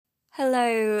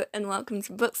Hello and welcome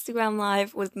to Bookstagram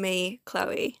Live with me,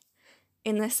 Chloe.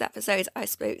 In this episode I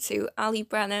spoke to Ali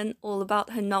Brennan all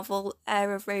about her novel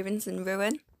Heir of Ravens and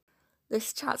Ruin.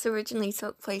 This chat originally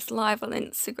took place live on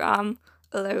Instagram,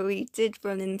 although we did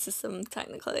run into some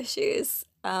technical issues,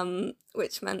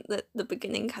 which meant that the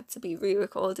beginning had to be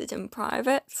re-recorded in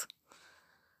private.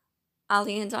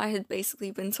 Ali and I had basically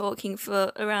been talking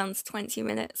for around 20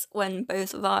 minutes when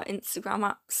both of our Instagram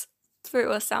apps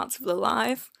threw us out of the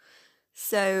live.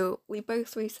 So we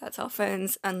both reset our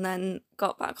phones and then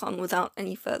got back on without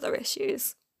any further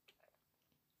issues.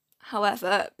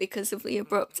 However, because of the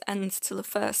abrupt end to the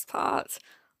first part,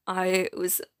 I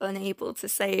was unable to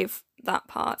save that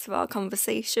part of our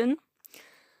conversation.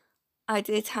 I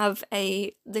did have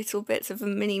a little bit of a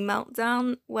mini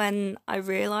meltdown when I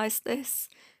realised this,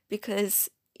 because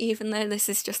even though this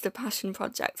is just a passion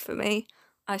project for me,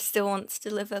 I still want to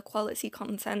deliver quality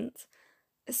content,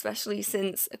 especially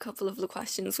since a couple of the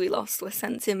questions we lost were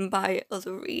sent in by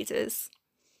other readers.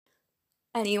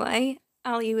 Anyway,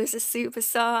 Ali was a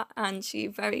superstar and she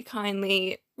very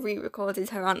kindly re-recorded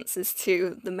her answers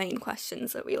to the main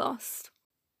questions that we lost.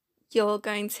 You're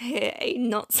going to hear a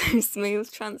not so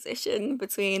smooth transition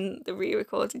between the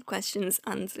re-recorded questions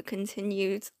and the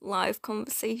continued live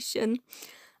conversation,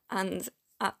 and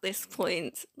at this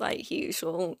point, like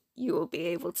usual, you will be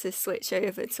able to switch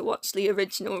over to watch the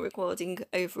original recording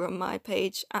over on my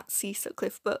page at Sea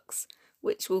Sutcliffe Books,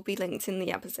 which will be linked in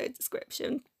the episode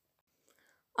description.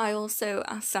 I also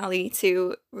asked Sally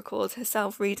to record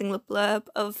herself reading the blurb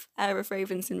of Heir of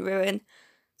Ravens and Ruin,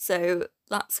 so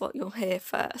that's what you'll hear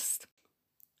first.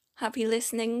 Happy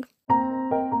listening!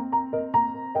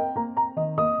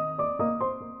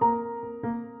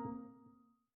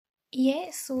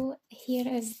 Yeah, so here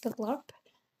is the blurb.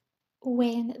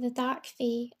 When the Dark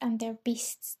Fae and their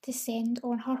beasts descend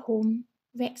on her home,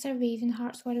 Rexa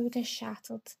Ravenheart's world is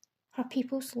shattered, her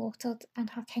people slaughtered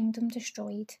and her kingdom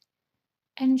destroyed.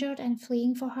 Injured and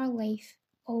fleeing for her life,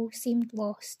 all seemed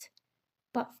lost,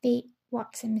 but fate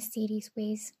works in mysterious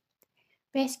ways.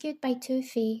 Rescued by two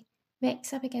Fae,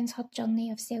 Rexa begins her journey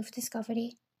of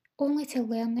self-discovery, only to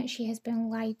learn that she has been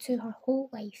lied to her whole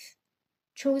life.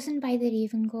 Chosen by the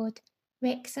Raven God,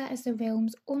 Rexa is the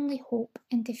realm's only hope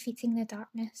in defeating the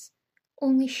darkness.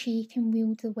 Only she can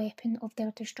wield the weapon of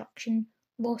their destruction,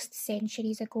 lost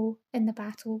centuries ago in the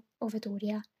Battle of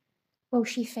Edoria. Will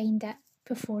she find it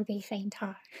before they find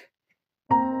her?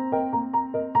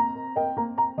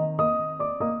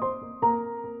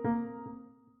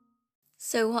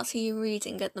 So what are you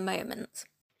reading at the moment?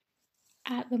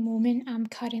 At the moment, I'm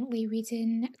currently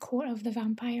reading Court of the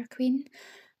Vampire Queen.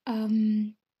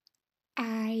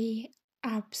 I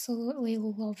absolutely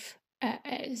love it.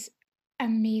 It is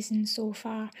amazing so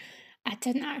far. I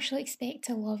didn't actually expect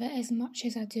to love it as much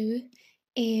as I do,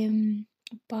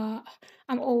 but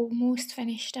I'm almost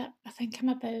finished it. I think I'm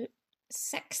about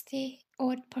 60%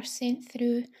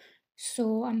 through,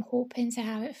 so I'm hoping to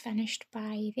have it finished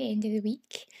by the end of the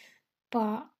week.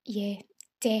 But yeah,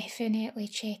 definitely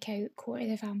check out Court of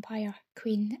the Vampire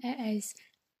Queen. It is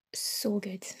so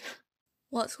good.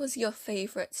 What was your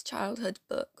favourite childhood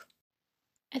book?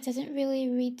 I didn't really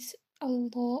read a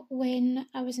lot when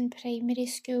I was in primary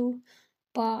school,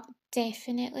 but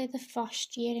definitely the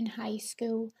first year in high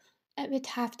school, it would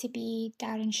have to be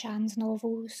Darren Shan's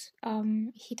novels.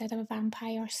 He did a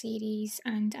vampire series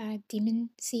and a demon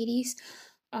series.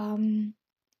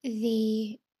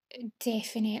 They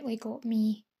definitely got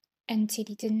me into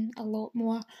reading a lot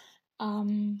more.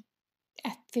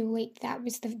 I feel like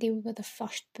they were the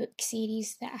first book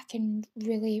series that I can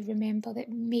really remember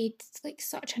that made like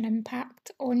such an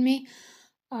impact on me.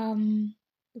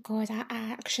 Because I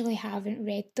actually haven't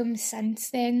read them since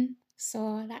then,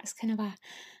 so that's kind of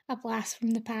a blast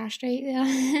from the past right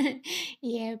there.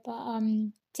 Yeah, but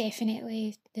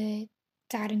definitely the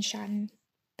Darren Shan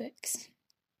books.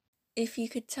 If you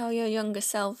could tell your younger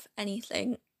self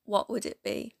anything, what would it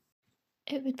be?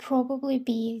 It would probably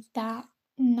be that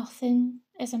nothing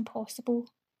is impossible,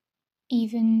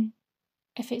 even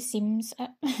if it seems it.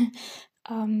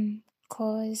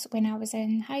 Because when I was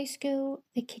in high school,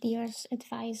 the careers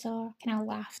advisor kind of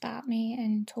laughed at me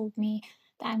and told me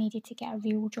that I needed to get a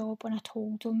real job when I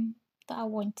told him that I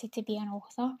wanted to be an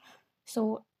author.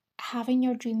 So having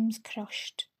your dreams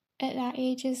crushed at that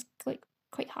age is like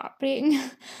quite heartbreaking.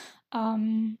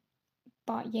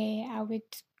 But yeah, I would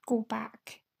go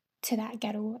back to that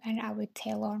girl and I would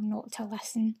tell her not to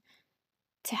listen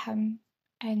to him,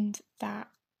 and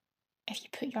that if you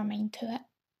put your mind to it,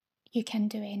 you can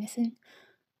do anything.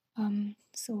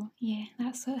 So yeah,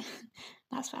 that's what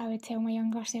I would tell my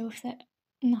younger self, that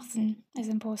nothing is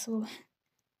impossible.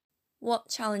 What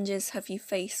challenges have you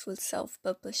faced with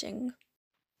self-publishing?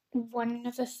 One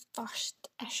of the first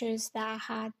issues that I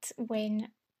had when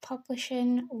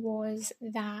publishing was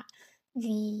that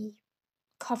the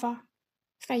cover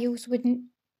files wouldn't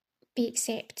be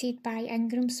accepted by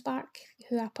Ingram Spark,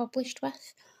 who I published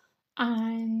with,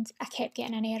 and I kept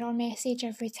getting an error message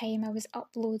every time I was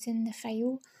uploading the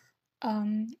file.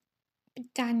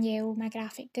 Danielle, my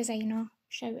graphic designer,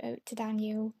 shout out to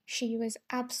Danielle, she was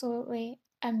absolutely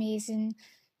amazing.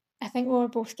 I think we were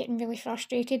both getting really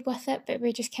frustrated with it, but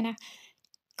we just kind of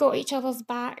got each other's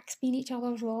backs, been each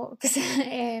other's rocks,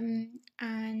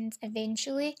 and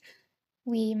eventually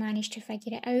we managed to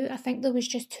figure it out. I think there was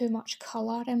just too much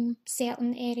colour in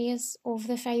certain areas of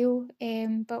the file,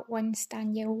 but once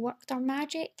Danielle worked her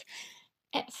magic,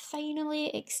 it finally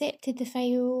accepted the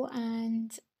file,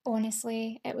 and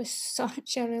honestly, it was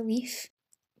such a relief.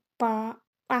 But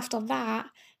after that,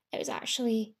 it was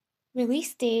actually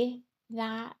release day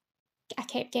that I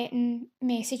kept getting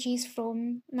messages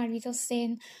from my readers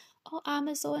saying, "Oh,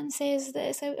 Amazon says that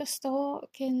it's out of stock,"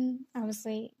 and I was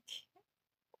like,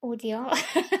 "Oh dear."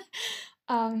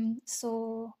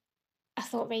 So I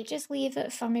thought, right, just leave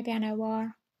it for maybe an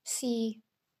hour, see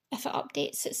if it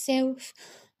updates itself,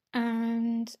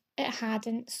 and it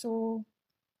hadn't. So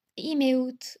I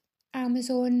emailed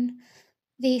Amazon.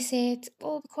 They said,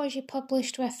 "Oh, because you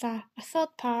published with a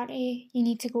third party, you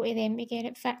need to go to them to get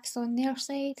it fixed on their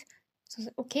side." So I was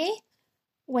like, okay.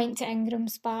 Went to Ingram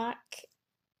Spark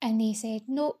and they said,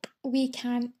 "Nope, we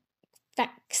can't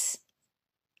fix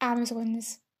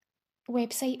Amazon's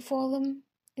website for them.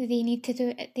 They need to do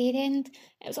it at their end."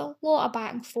 It was a lot of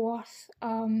back and forth.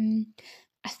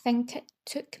 I think it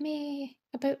took me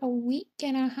about a week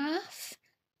and a half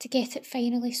to get it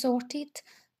finally sorted.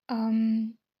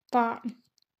 But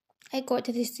it got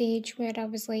to the stage where I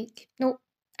was like, "Nope,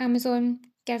 Amazon,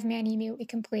 give me an email to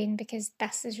complain because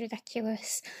this is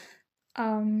ridiculous."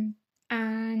 And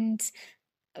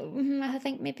I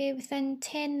think maybe within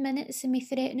 10 minutes of me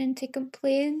threatening to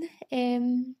complain,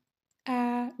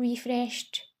 I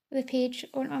refreshed the page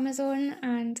on Amazon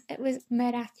and it was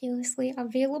miraculously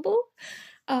available.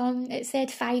 It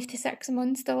said 5 to 6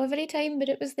 months delivery time, but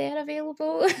it was there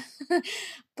available.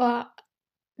 But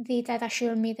they did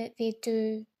assure me that they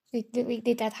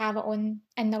did have it on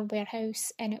in their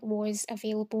warehouse and it was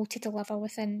available to deliver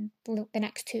within the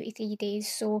next 2 to 3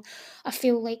 days. So I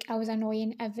feel like I was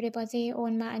annoying everybody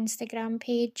on my Instagram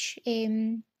page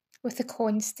with the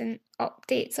constant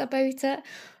updates about it.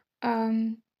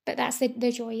 But that's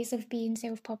the joys of being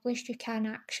self-published. You can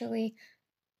actually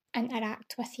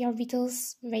interact with your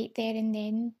readers right there and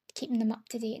then, keeping them up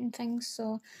to date and things.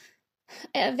 So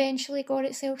it eventually got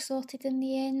itself sorted in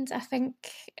the end. I think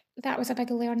that was a big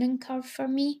learning curve for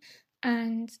me,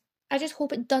 and I just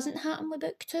hope it doesn't happen with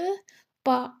book two.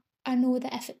 But I know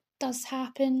that if it does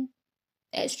happen,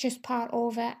 it's just part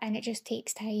of it and it just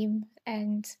takes time.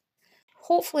 And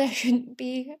hopefully, I shouldn't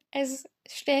be as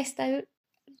stressed out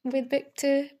with book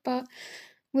two, but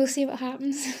we'll see what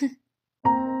happens.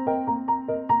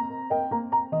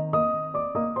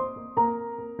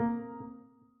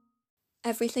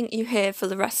 Everything you hear for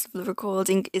the rest of the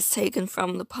recording is taken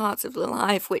from the part of the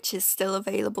live which is still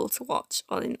available to watch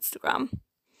on Instagram.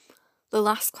 The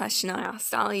last question I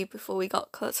asked Ali before we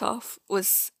got cut off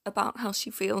was about how she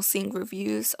feels seeing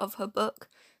reviews of her book,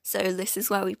 so this is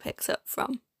where we picked up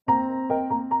from.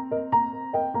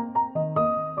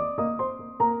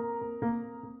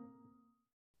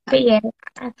 But yeah,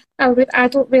 I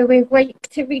don't really like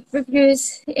to read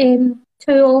reviews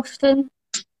too often,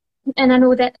 and I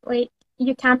know that like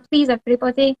you can't please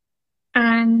everybody,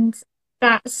 and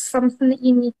that's something that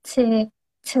you need to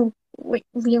like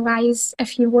realise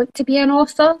if you want to be an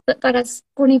author, that there is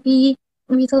going to be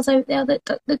readers out there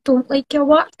that don't like your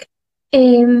work,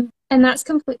 and that's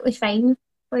completely fine.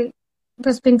 Like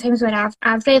there's been times where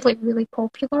I've read like really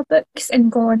popular books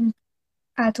and gone,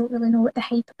 I don't really know what the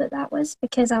hype about that was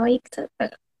because I liked it,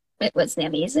 but it wasn't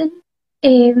amazing.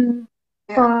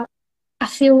 But I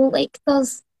feel like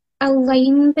there's a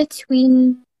line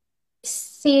between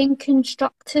saying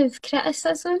constructive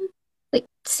criticism, like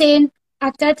saying I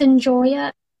did enjoy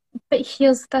it, but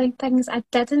here's the things I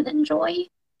didn't enjoy.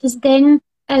 Because then,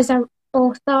 as an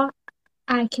author,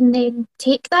 I can then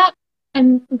take that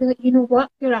and be like, you know what,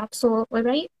 you're absolutely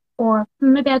right. Or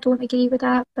maybe I don't agree with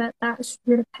that, but that's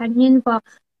your opinion. But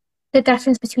the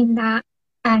difference between that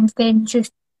and then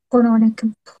just going on and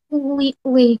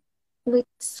completely like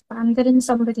slandering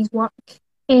somebody's work.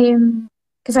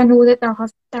 Because I know that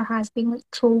there has been like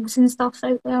trolls and stuff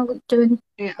out there like doing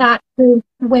that to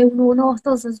well known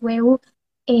authors as well.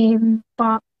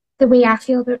 But the way I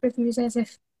feel about reviews is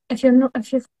if you're not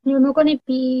going to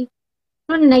be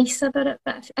not nice about it,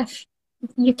 but if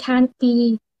you can't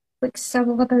be like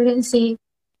civil about it and say,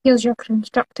 here's your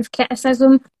constructive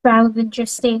criticism, rather than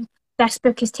just saying, this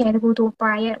book is terrible, don't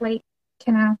buy it, like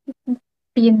kind of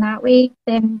being that way,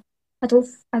 then I don't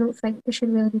think we should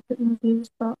really be putting reviews.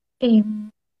 But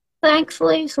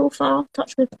thankfully so far,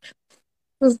 touch wood,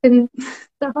 there's been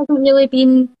there hasn't really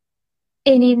been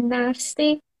any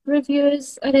nasty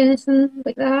reviews or anything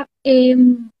like that.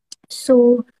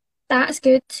 So that's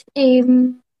good.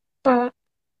 But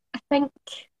I think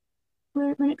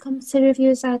when it comes to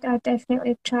reviews, I'd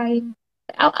definitely try and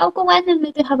I'll go in and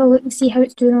maybe have a look and see how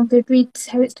it's doing on Goodreads,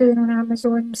 how it's doing on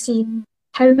Amazon, seeing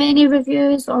how many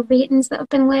reviews or ratings that have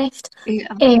been left. Yeah.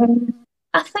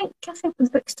 I think the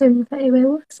book's doing pretty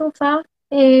well so far.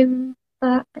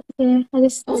 But yeah, I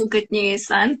just All good news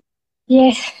then.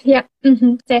 yeah, yeah,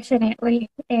 definitely.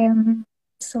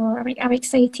 So I'm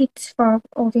excited for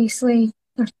obviously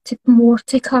there to more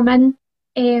to come in.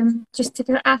 Just to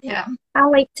do Yeah. I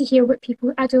like to hear what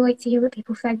people I do like to hear what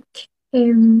people think.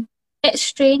 It's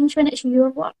strange when it's your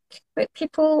work that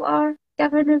people are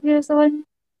giving reviews on.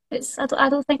 I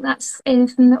don't think that's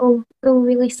anything will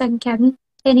really sink in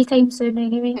anytime soon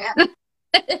anyway.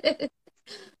 Yeah.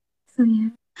 So yeah.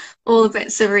 All a bit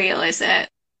surreal, is it?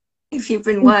 If you've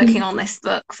been Mhm. working on this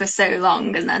book for so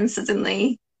long and then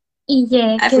suddenly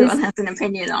Yeah, because everyone has an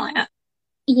opinion on it.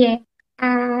 yeah,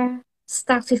 I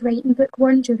started writing book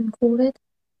one during COVID,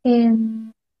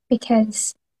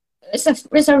 because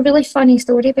it's a really funny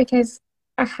story because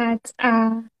I had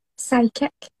a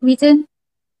psychic reading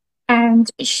and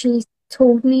she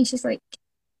told me, she's like,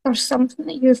 there's something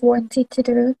that you've wanted to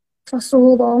do for so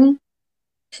long.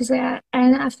 She's like,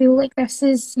 and I feel like this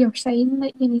is your sign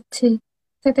that you need to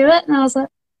do it. And I was like,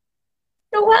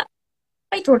 you know what?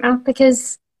 I don't know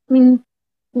because I mean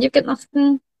you've got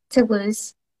nothing to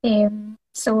lose.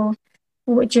 So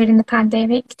during the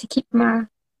pandemic, to keep my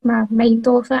mind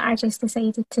off it, I just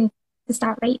decided to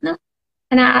start writing it.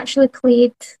 And I actually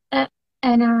played it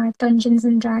in a Dungeons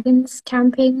and Dragons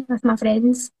campaign with my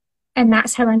friends, and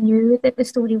that's how I knew that the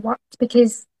story worked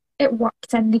because it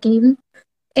worked in the game.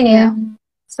 Yeah.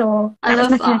 So I that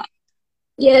was love my kind of that.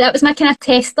 yeah, that was my kind of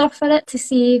tester for it to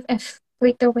see if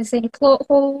like there was any plot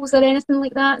holes or anything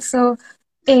like that. So,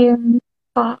 um,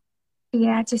 but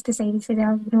yeah, I just decided to,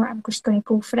 well, you know what, I'm just going to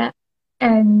go for it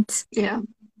and Yeah.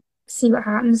 see what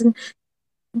happens. And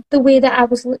the way that I've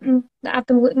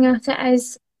been looking at it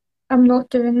is, I'm not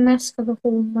doing this for the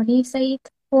whole money side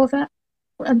of it.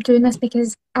 I'm doing this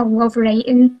because I love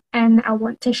writing and I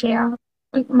want to share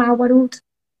like my world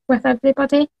with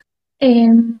everybody.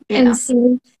 And Yeah.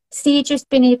 see just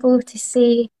being able to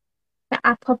say that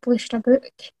I published a book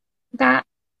that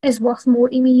is worth more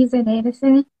to me than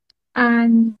anything.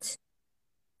 And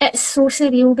it's so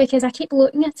surreal because I keep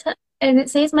looking at it and it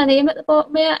says my name at the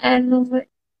bottom of it, and I'm like,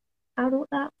 I wrote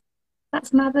that.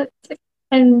 That's my book.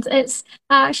 And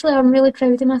I'm really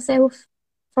proud of myself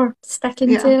for sticking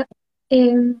Yeah. to it.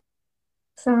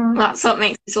 So That's what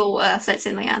makes it all worth it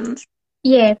in the end.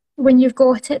 yeah, when you've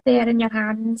got it there in your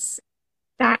hands,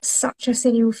 that's such a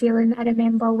surreal feeling. I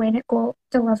remember when it got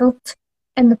delivered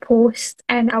in the post,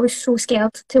 and I was so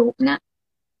scared to open it.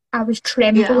 I was Yeah.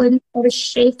 trembling, I was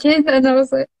shaking, and I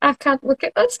was like, I can't look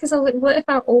at this because I was like, what if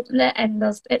I open it and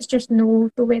it's just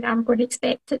no the way that I'm going to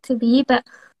expect it to be? But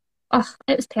oh,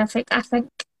 it was perfect. I think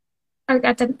I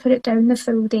didn't put it down the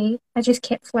full day. I just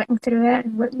kept flicking through it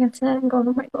and looking at it and going,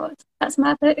 oh my God, that's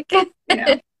my book.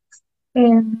 Yeah.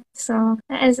 So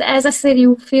it is a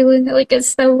surreal feeling. Like it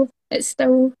still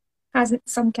hasn't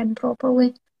sunk in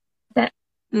properly that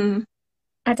Mm.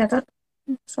 I did it.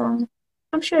 So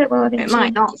I'm sure it will It might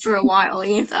eventually. not for a while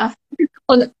either.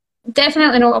 Oh,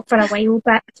 definitely not up for a while,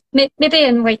 but maybe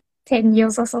in like 10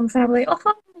 years or something, I'll be like,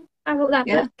 oh, I wrote that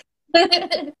Yeah.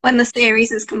 book. When the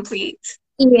series is complete.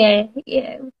 Yeah,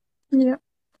 yeah, yeah.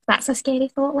 That's a scary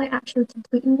thought, like actually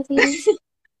completing the series.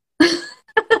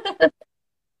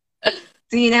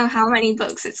 Do you know how many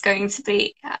books it's going to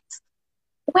be yet?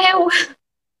 Well,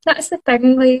 that's the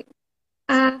thing. Like,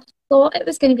 I thought it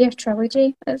was going to be a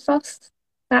trilogy at first.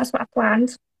 That's what I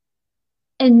planned.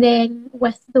 And then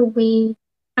with the way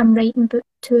I'm writing book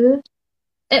two,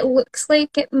 it looks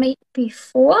like it might be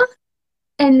four.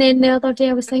 And then the other day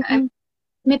I was Okay. thinking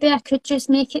maybe I could just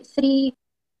make it three.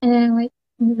 And then like,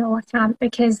 no, I can't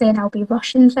because then I'll be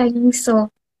rushing things. So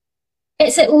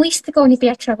it's at least going to be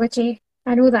a trilogy.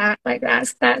 I know that. Like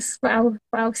that's what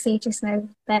I'll say just now.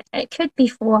 But it could be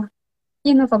four.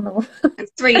 You never know. And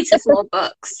 3 to 4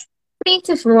 books. Three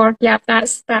to four. Yeah,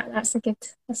 that's a good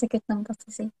number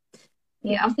to say.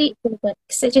 Yeah, Yeah. 3 to 4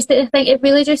 books. I think it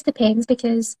really just depends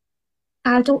because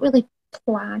I don't really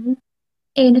plan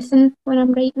anything when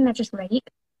I'm writing. I just write.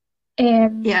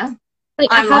 Um, Yeah, like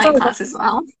I'm like that as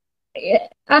well. I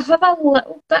have a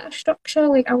little bit of structure.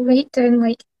 Like I'll write down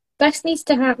like this needs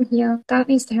to happen here, that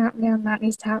needs to happen there, and that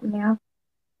needs to happen there.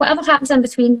 Whatever happens in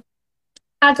between,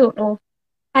 I don't know.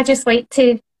 I just like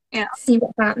to Yeah, see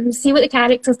what happens, see what the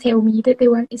characters tell me that they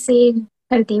want to say and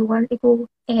how they want to go.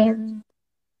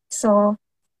 So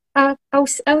I'll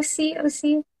see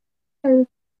how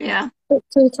yeah. it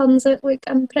two turns out. Like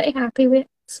I'm pretty happy with it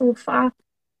so far.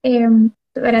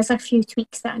 But there is a few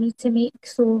tweaks that I need to make,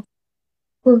 so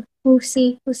we'll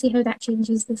see how that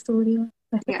changes the story with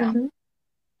it Yeah. or not.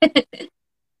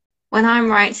 When I'm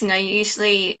writing, I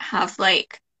usually have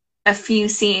like a few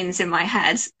scenes in my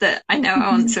head that I know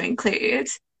I want Mhm. to include,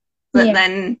 but Yeah.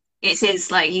 then it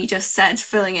is like you just said,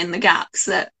 filling in the gaps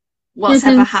that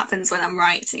whatever Hmm. happens when I'm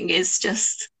writing is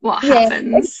just what Yeah.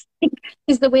 happens.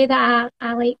 Because the way that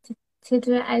I like to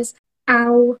do it is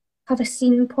I'll have a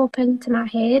scene pop into my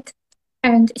head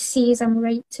and see as I'm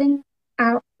writing,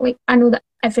 I know that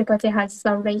everybody has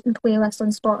their writing playlist on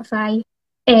Spotify,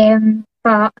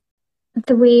 but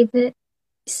the way that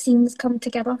scenes come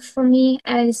together for me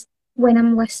is when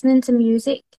I'm listening to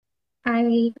music,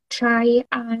 I try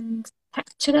and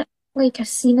picture it like a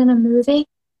scene in a movie.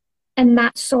 And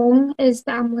that song is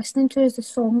that I'm listening to is the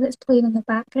song that's playing in the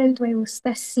background whilst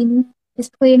this scene is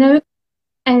playing out.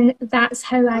 And that's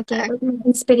how I get Okay. like, my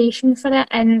inspiration for it.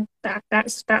 And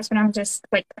that's when I'm just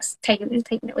like typing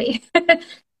away.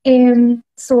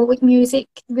 So like music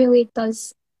really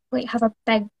does like have a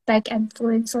big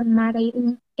influence on my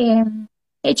writing.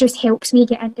 It just helps me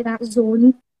get into that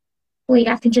zone. Like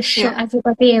I can just shut Yeah.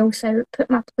 everybody else out, put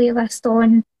my playlist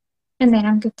on, and then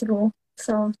I'm good to go.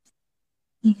 So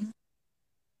yeah.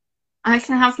 I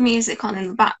can have music on in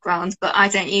the background, but I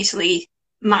don't usually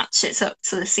match it up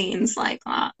to the scenes like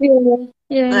that. Yeah,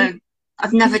 yeah. So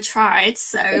I've never tried,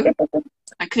 so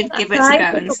I could I give it a tried, go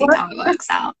it and don't see work. how it works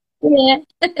out. Yeah.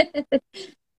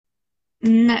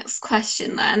 Next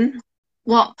question then.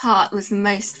 What part was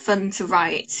most fun to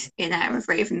write in Heir of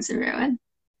Ravens and Ruin?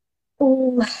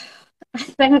 Oh, I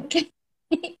think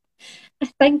I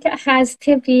think it has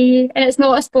to be, and it's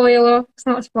not a spoiler. It's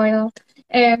not a spoiler.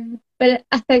 But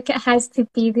I think it has to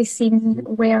be the scene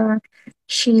where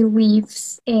she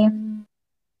leaves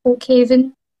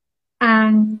Oakhaven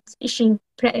and she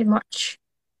pretty much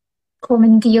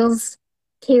commandeers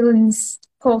Kaelin's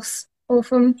horse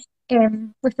off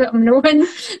him without him knowing.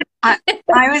 I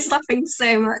I was laughing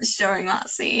so much during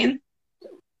that scene.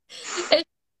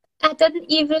 I didn't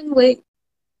even like.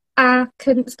 I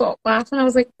couldn't stop laughing. I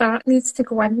was like, that needs to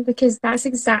go in because that's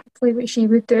exactly what she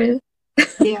would do.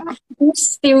 Yeah. He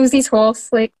steals his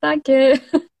horse, like, thank you.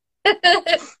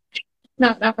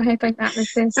 That I think that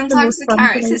was the Sometimes most the fun for me.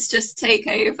 characters just take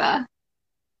over.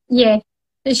 Yeah,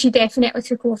 she definitely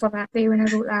took over that day when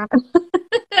I wrote that.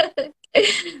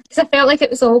 Because I felt like it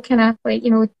was all kind of like,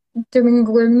 doom and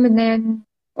gloom, and then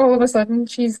all of a sudden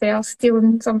she's there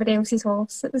stealing somebody else's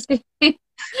horse. It was great.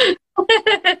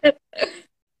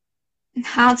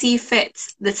 How do you fit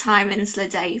the time into the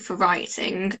day for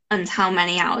writing, and how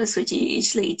many hours would you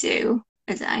usually do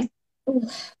a day?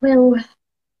 Well,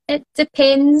 it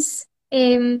depends.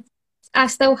 I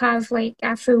still have like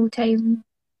a full-time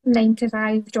 9 to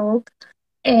 5 job.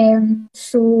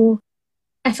 So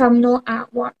if I'm not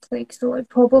at work, like so it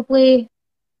probably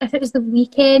if it was the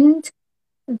weekend,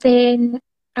 then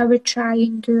I would try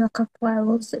and do a couple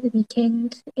hours at the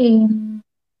weekend.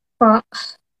 But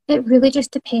it really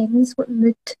just depends what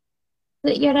mood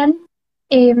that you're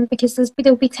in. Because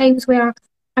there'll be times where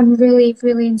I'm really,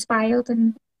 really inspired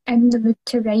and in the mood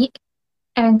to write,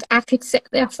 and I could sit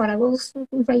there for hours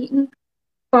writing.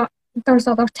 But there's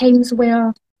other times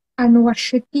where I know I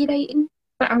should be writing,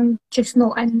 but I'm just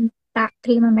not in that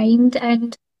frame of mind.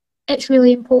 And it's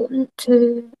really important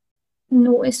to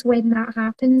notice when that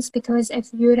happens because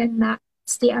if you're in that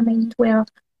state of mind where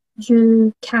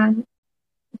you can't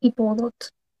be bothered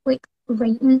like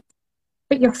writing,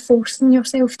 but you're forcing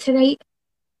yourself to write,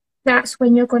 that's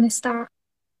when you're going to start.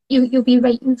 You'll be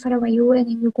writing for a while and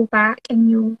then you'll go back and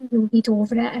you'll read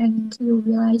over it and you'll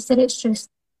realise that it's just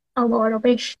a lot of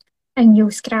rubbish and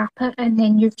you'll scrap it and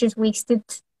then you've just wasted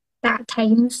that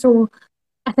time. So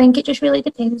I think it just really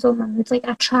depends on my mood. Like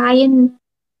I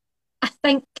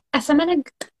think if I'm in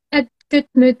a good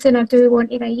mood and I do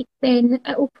want to write, then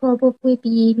it'll probably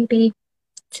be maybe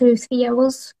 2 3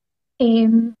 hours.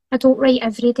 I don't write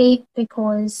every day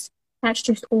because that's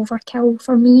just overkill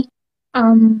for me.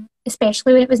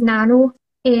 Especially when it was Nano.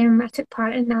 I took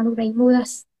part in NaNoWriMo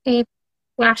this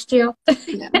last year.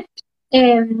 Yeah.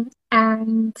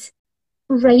 And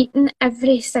writing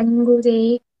every single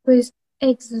day was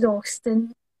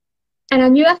exhausting. And I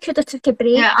knew I could have took a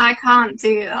break. Yeah, I can't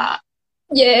do that.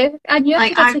 Yeah, I knew I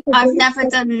Like could have took a I've break. never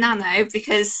done nano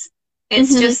because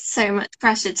it's Mm-hmm. just so much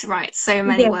pressure to write so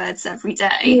many Yeah, words every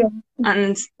day. yeah,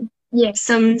 And yeah,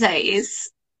 some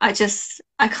days I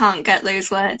can't get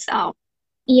those words out.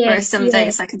 yeah, Whereas some yeah,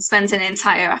 days I can spend an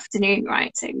entire afternoon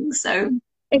writing. So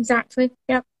exactly.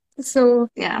 Yep. So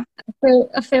yeah.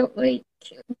 I felt like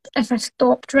if I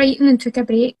stopped writing and took a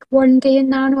break one day in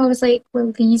Nano, I was like,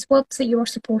 well, these words that you're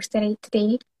supposed to write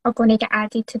today are going to get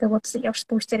added to the words that you're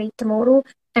supposed to write tomorrow.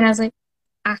 And I was like,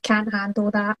 I can't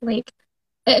handle that. Like,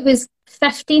 it was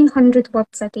 1,500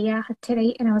 words a day I had to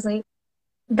write. And I was like,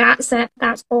 that's it.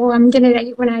 That's all I'm going to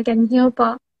write when I get in here.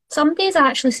 But some days I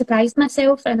actually surprised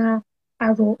myself and I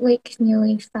wrote like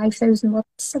nearly 5,000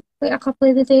 words like a couple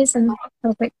of the days. And I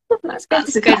was like, oh, that's good.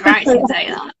 That's a good writing day,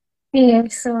 that. Yeah,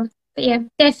 so, but yeah,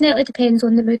 definitely depends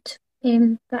on the mood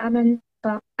that I'm in.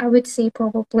 But I would say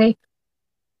probably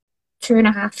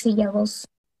 2.5 3 hours,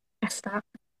 if that.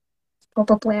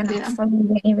 Probably enough Yeah. for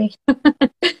me anyway.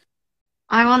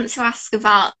 I want to ask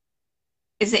about,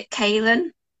 is it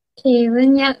Kalen?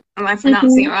 Kaylin, yeah. Am I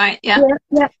pronouncing it Mm-hmm. right? Yeah. Yeah,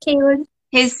 yeah, Kaylin.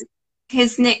 His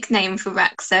his nickname for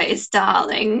Rexa is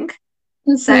Darling.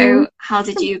 Mm-hmm. So how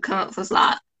did you come up with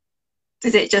that?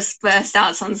 Did it just burst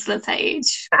out onto the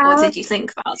page, or I, did you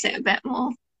think about it a bit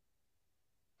more?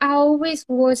 I always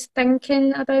was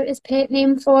thinking about his pet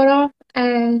name for her,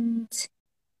 and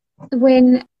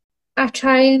when I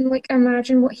try and like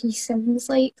imagine what he sounds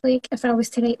like if I was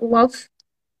to write love,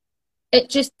 it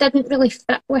just didn't really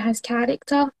fit with his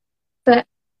character. But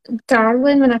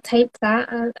Darling, when I typed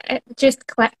that, it just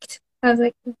clicked. I was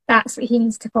like, that's what he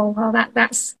needs to call her.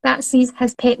 That's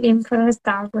his pet name for us,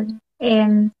 Darling.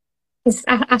 'Cause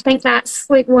I think that's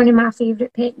like one of my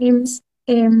favourite pet names.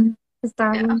 Is Yeah.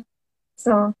 Darling.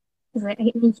 So I was like,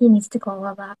 he needs to call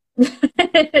her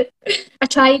that. I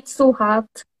tried so hard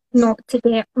not to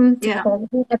get him to Yeah. call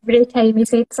me every time he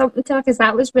said something to her because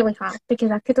that was really hard because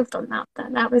I could have done that,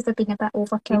 but that was being a bit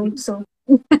overkill. Mhm. So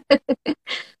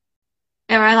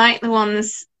Yeah, I like the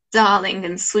ones Darling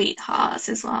and Sweetheart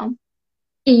as well.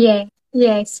 yeah,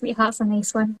 yeah, Sweetheart's a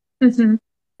nice one. It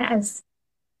is.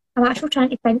 I'm actually trying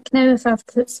to think now if I've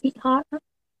put Sweetheart.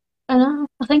 I know.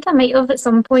 I think I might have at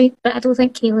some point, but I don't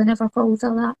think Kaylin ever called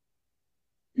her that.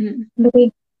 Mm.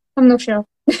 Maybe. I'm not sure.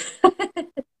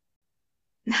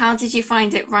 How did you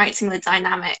find it writing the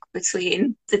dynamic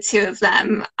between the two of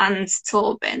them and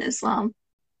Torben as well?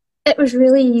 It was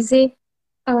really easy,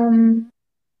 um,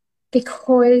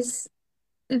 because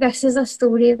this is a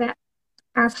story that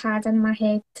I've had in my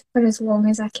head for as long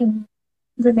as I can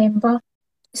remember.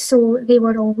 So they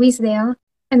were always there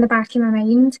in the back of my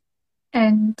mind,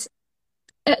 and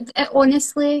it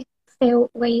honestly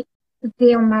felt like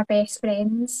they are my best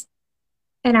friends.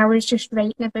 And I was just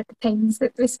writing about the times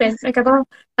that we spent together.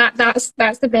 That's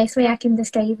the best way I can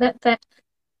describe it. But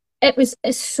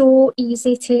it's so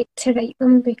easy to write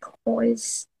them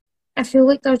because I feel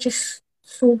like they're just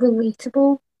so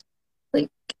relatable, like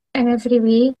in every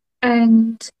way.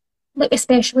 And like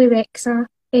especially Rexa,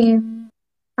 I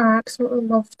absolutely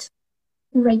loved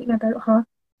writing about her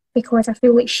because I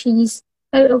feel like she's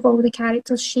out of all the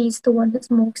characters, she's the one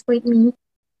that's most like me.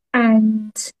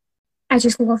 And I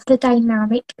just love the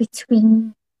dynamic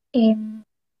between um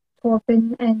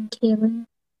Robin and Kaylin,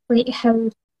 like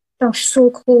how they're so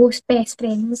close, best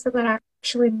friends that they're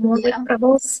actually more like Yeah.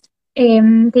 brothers.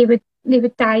 They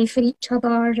would die for each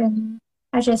other, and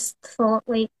I just thought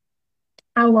like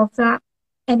I love that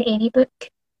in any book,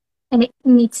 and it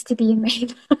needs to be in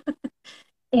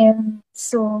mine.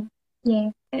 So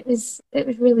yeah, it was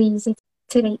really easy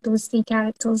to write those three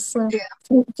characters. So Yeah.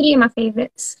 three of my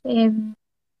favourites.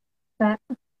 But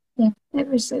yeah, it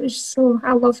was so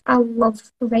I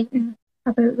love writing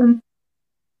about them.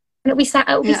 And it'll be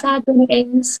Yeah. sad when it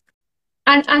ends.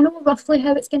 I know roughly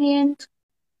how it's gonna end,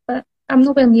 but I'm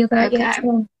nowhere near that yet, Okay.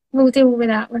 so we'll deal with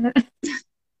that when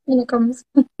when it comes.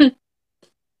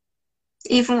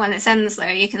 Even when it ends, though,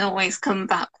 you can always come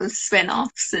back with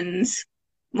spin-offs and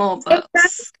more books.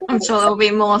 Exactly. I'm sure there'll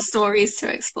be more stories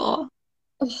to explore.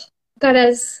 There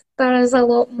is a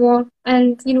lot more,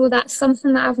 and you know that's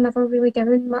something that I've never really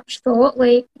given much thought.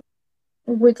 Like,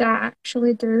 would I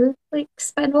actually do like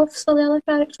spin-offs for the other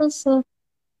characters? So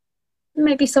it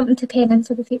might be something to pen in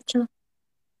for the future.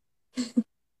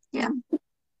 Yeah.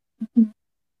 Mhm.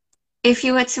 If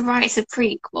you were to write a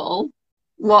prequel,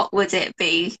 what would it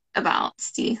be about,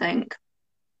 do you think?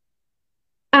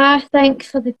 I think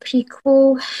for the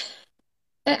prequel,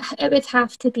 it would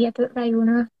have to be about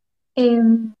Riona,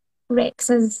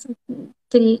 Rex's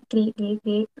great, great, great,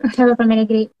 great, however many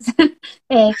greats,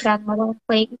 grandmother.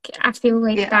 Like, I feel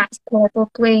like Yeah, that's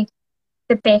probably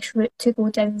the best route to go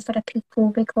down for a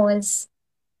prequel because,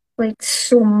 like,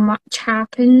 so much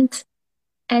happened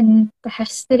in the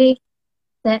history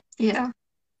that yeah,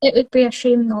 it would be a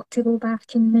shame not to go back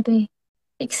and maybe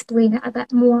explain it a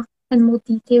bit more in more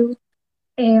detail.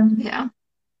 Um, yeah.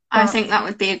 I but think that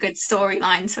would be a good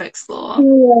storyline to explore.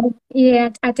 yeah, yeah,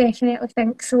 I definitely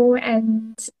think so,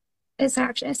 and it's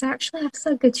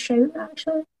a good shout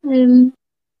actually.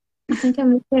 I think I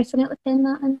might definitely pen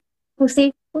that in. We'll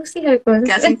see how it goes.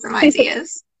 Getting some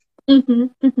ideas. Hmm.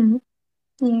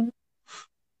 Yeah.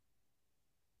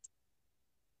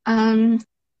 Um,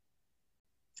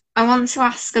 I want to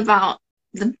ask about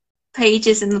the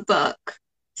pages in the book.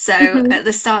 So Hmm. at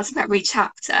the start of every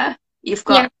chapter, you've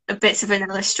Yeah. got a bit of an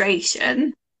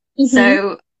illustration. Hmm.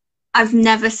 So I've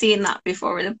never seen that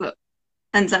before in a book.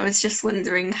 And I was just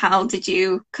wondering, how did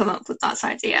you come up with that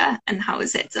idea and how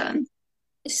is it done?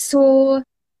 So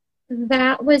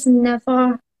that was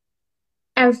never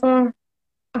ever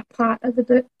a part of the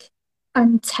book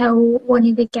until one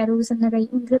of the girls in the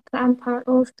writing group that I'm part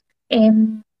of,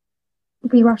 um,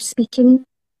 we were speaking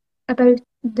about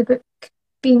the book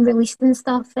being released and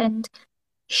stuff, and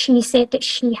she said that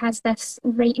she has this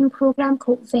writing program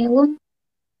called Vellum,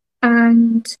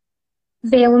 and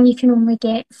Vellum you can only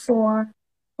get for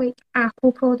like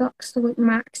Apple products, so like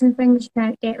Macs and things. You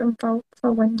can't get them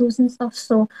for Windows and stuff.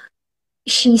 So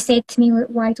she said to me, like,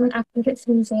 why don't I put it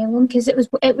through Vellum? Because it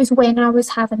was when I was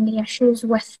having the issues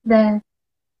with the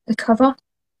cover.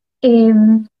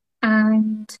 Um,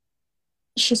 and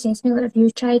she says to me, like, have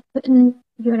you tried putting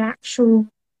your actual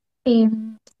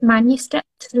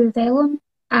manuscript through Vellum?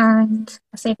 And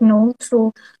I said no.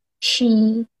 So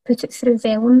she put it through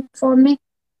Vellum for me.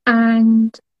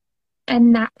 And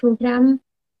in that program,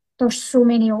 there's so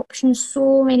many options,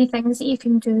 so many things that you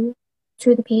can do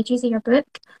to the pages of your book.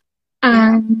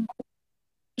 Yeah, And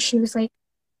she was like,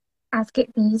 I've got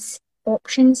these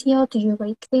options here. Do you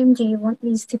like them? Do you want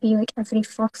these to be like every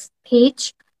first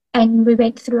page? And we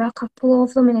went through a couple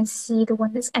of them and then see the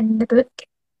one that's in the book.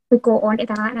 We got onto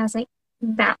that and I was like,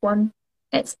 that one,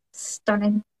 it's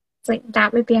stunning. It's like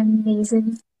that would be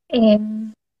amazing.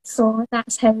 So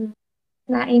that's how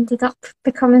that ended up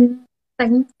becoming a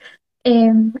thing.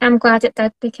 I'm glad it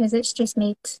did because it's just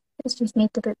made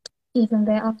the book even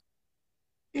better.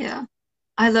 yeah.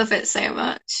 I love it so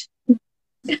much.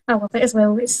 I love it as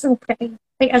well. It's so pretty.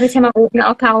 Like every time I open it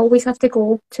up, I always have to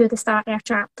go to the start of a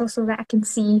chapter so that I can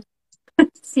see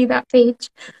that page.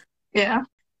 Yeah.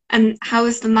 And how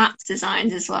is the map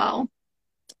designed as well?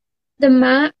 The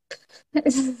map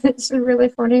it's really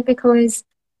funny because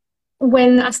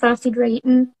when I started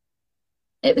writing,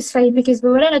 it was fine because we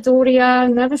were in Adoria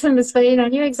and everything was fine. I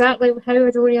knew exactly how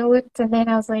Adoria looked, and then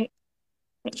I was like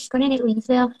she's going to need to leave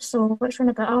there, so which one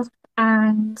about her?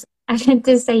 And I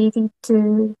decided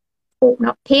to open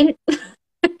up paint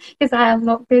because I am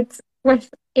not good with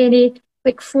any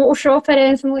like Photoshop or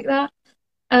anything like that.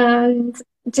 And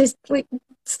just like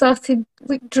started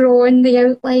like drawing the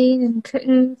outline and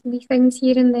putting wee things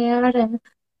here and there.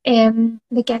 And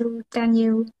the girl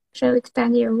Danielle, shout out to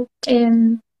Danielle,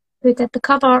 who did the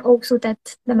cover, also did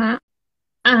the map.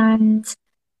 And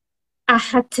I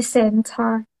had to send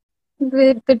her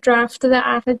the draft that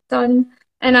I had done.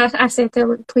 And I said to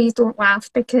her, please don't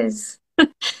laugh because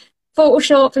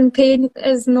Photoshop and paint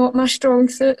is not my strong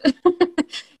suit.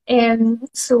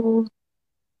 So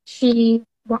she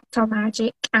worked her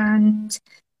magic, and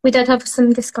we did have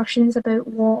some discussions about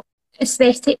what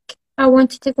aesthetic I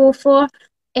wanted to go for.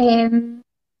 And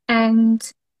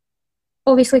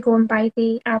obviously going by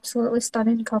the absolutely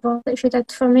stunning cover that she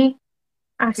did for me,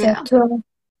 I said Yeah, to her,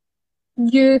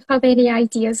 you have any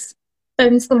ideas,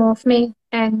 bounce them off me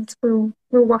and we'll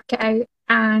work it out.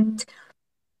 And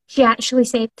she actually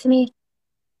said to me,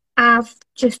 I've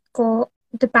just got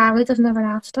the Ballad of Never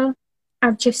After.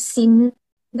 I've just seen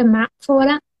the map for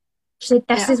it. She said,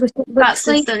 this yeah. is what it looks That's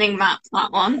a like. stunning map,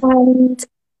 that one. And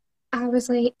I was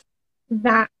like,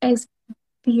 that is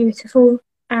beautiful.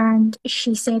 And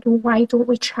she said, well, why don't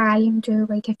we try and do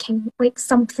like a kind like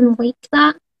something like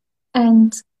that?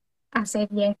 And I said,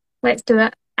 yeah, let's do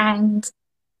it. And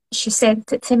she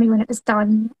sent it to me when it was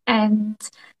done. And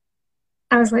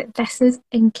I was like, this is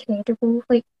incredible.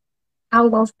 Like, I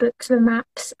love books with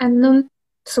maps in them.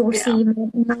 So Yeah. see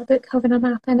my book having a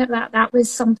map in it, that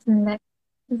was something that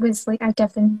was like a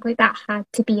given, like that had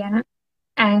to be in it.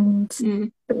 And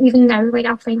Mm. even now, like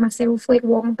I find myself like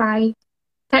walking by,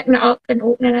 picking it up and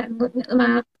opening it and looking at the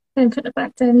map and putting it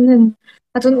back in. And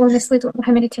I don't honestly don't know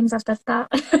how many times I've did that.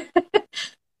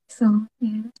 So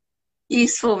yeah.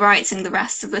 useful writing the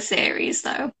rest of the series,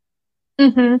 though.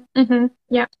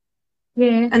 Yeah.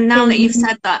 Yeah. And now that you've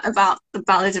said that about the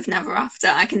Ballad of Never After,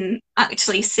 I can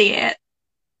actually see it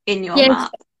in your Yes.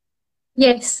 map.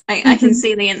 Yes. I can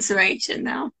see the inspiration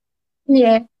now.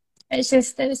 Yeah. It's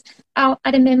just I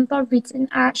remember reading.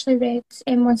 I actually read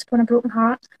Once Upon a Broken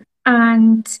Heart,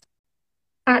 and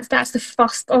that's the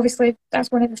first. Obviously,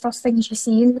 that's one of the first things you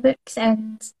see in the books,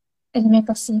 and I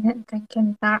remember seeing it and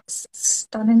thinking that's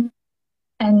stunning.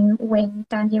 And when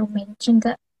Danielle mentioned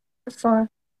it for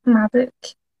my book,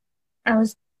 I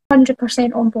was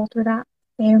 100% on board with that.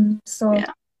 So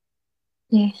Yeah.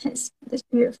 yeah, it's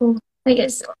beautiful. Like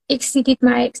it's exceeded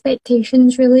my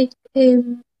expectations really.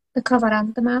 The cover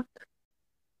and the map.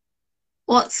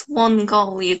 What's one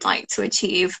goal you'd like to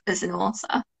achieve as an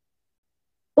author?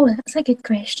 Oh, that's a good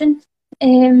question.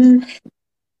 Um,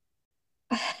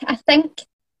 I think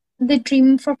the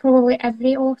dream for probably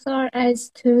every author is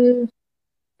to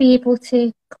be able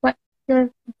to quit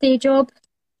your day job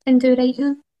and do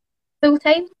writing full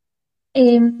time.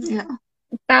 Um, Yeah.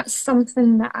 that's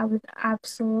something that I would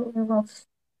absolutely love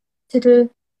to do.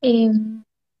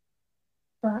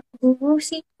 But we'll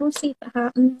see. We'll see if it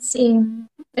happens.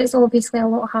 It's obviously a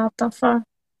lot harder for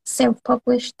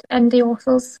self-published indie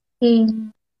authors.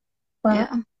 But Yeah.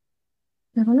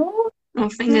 I don't know. Well, I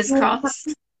don't fingers know. crossed.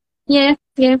 Yeah,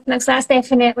 yeah. That's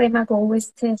definitely my goal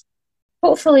is to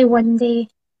hopefully one day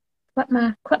quit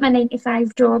my 9 to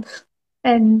 5 job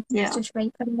and Yeah. just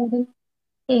write for a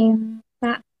living.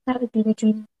 That would be the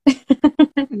dream.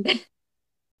 Mm.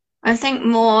 I think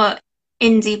more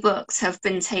indie books have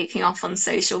been taking off on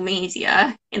social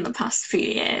media in the past few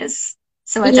years.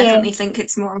 So I Yeah. definitely think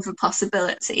it's more of a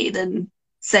possibility than,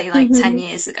 say, like 10 hmm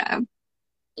years ago.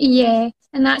 Yeah,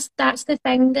 and that's the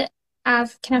thing that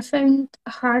I've kind of found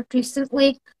hard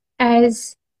recently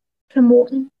is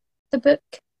promoting the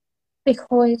book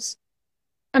because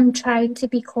I'm trying to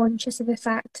be conscious of the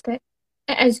fact that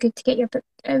it is good to get your book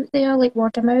out there, like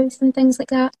word of mouth and things like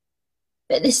that.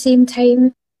 But at the same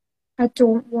time, I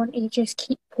don't want to just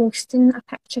keep posting a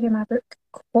picture of my book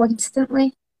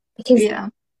constantly because Yeah.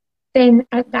 then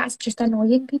that's just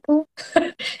annoying people.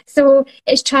 So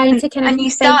it's trying to kind of And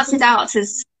you find. started out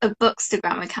as a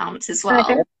Bookstagram account as I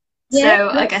do. well. Yeah, So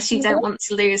I yeah, guess you I don't do. want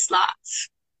to lose that.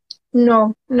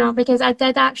 No, no, because I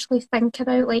did actually think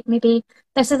about like maybe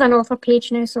this is an author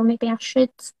page now, so maybe I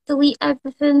should delete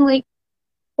everything like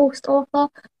post author.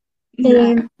 Yeah.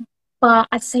 Um, but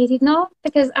I decided no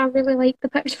because I really like the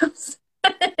pictures.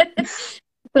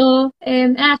 So,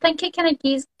 and I think it kind of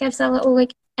gives a little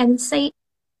like insight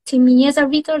to me as a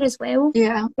reader as well.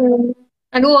 Yeah. Um,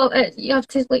 I know you have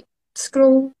to like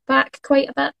scroll back quite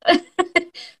a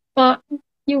bit, but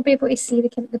you'll be able to see the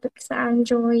kind of the books that I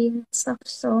enjoy and stuff.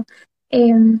 So,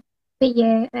 um, but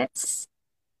yeah, it's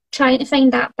trying to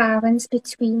find that balance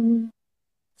between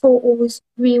photos,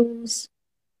 reels,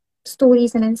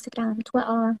 stories on Instagram,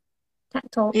 Twitter,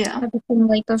 TikTok, Yeah. everything.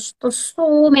 Like there's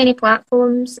so many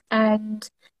platforms, and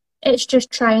it's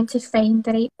just trying to find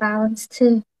the right balance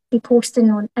to be posting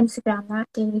on Instagram that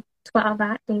day, Twitter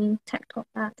that day, TikTok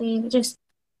that day.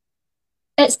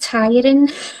 It's tiring,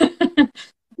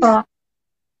 but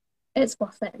it's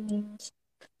worth it in the end.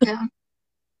 Yeah.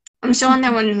 I'm sure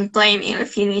no one would blame you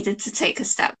if you needed to take a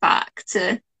step back to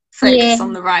Yeah, focus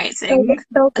on the there, writing,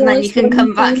 there and then you was can one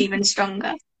come back point. even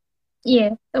stronger.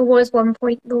 Yeah, there was one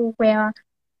point though where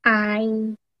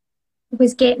I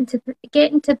was getting to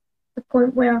the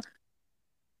point where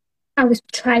I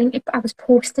was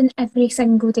posting every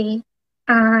single day,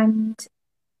 and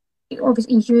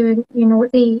obviously you know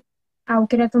what the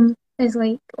algorithm is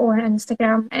like on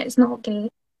Instagram. It's not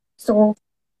great. So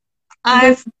the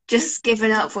I've just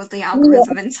given up with the yeah,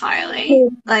 algorithm entirely.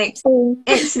 so, Like, so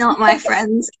it's not my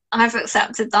friend. I've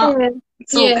accepted that. yeah,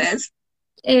 It's all yeah. good.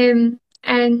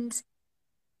 And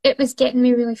it was getting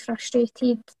me really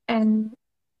frustrated, and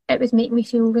it was making me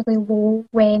feel really low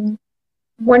when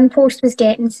one post was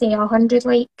getting say 100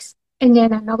 likes, and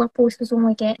then another post was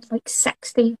only getting like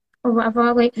 60 or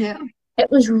whatever. Like Yeah. it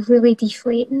was really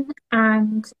deflating,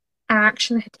 and I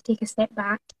actually had to take a step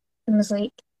back and was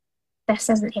like, this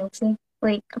isn't healthy.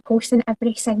 Like I'm posting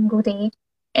every single day.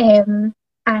 And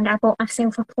I bought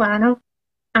myself a planner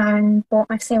and bought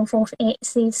myself off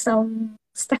Etsy some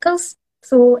stickers.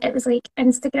 So it was like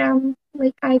Instagram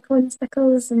like icon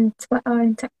stickers and Twitter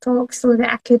and TikTok so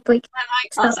that I could like I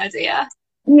like start, that idea.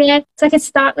 yeah, so I could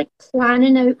start like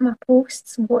planning out my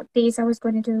posts, what days I was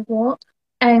going to do what.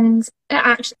 And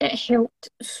it helped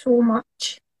so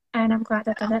much. And I'm glad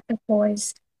I did it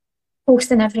because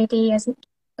posting every day isn't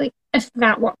like if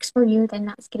that works for you, then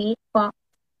that's great. But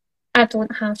I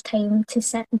don't have time to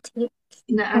sit and take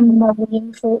a No.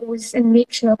 million photos and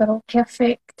make sure they're all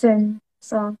perfect. And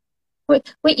so,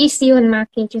 what you see on my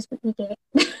page is what you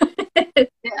get.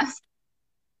 Yeah.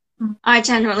 I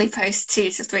generally post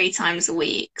 2 to 3 times a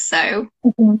week, so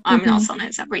Mhm, I'm mhm. not on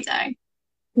it every day.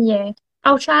 Yeah,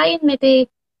 I'll try and maybe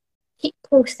keep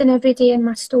posting every day in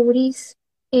my stories,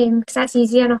 because that's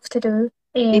easy enough to do.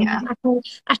 Yeah.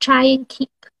 I try and keep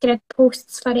grid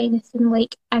posts for anything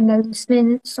like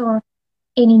announcements or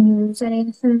any news or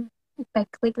anything big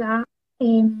like that.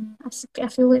 I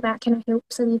feel like that kind of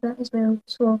helps a wee bit as well.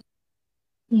 So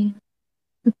yeah.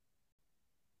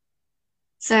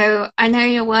 So I know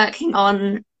you're working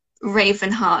on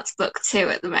Ravenheart's book two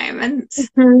at the moment.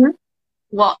 Mhm.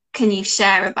 What can you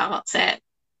share about it?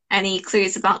 Any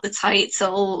clues about the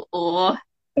title or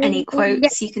any Yeah,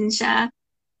 quotes you can share?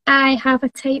 I have a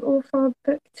title for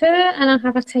book two and I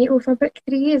have a title for book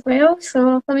three as well.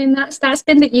 So I mean that's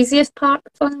been the easiest part,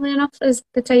 funnily enough, is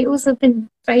the titles have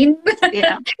been fine.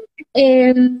 Yeah.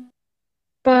 Um,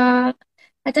 but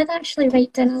I did actually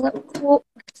write down a little quote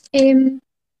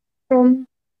from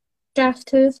draft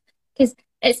two because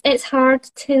it's hard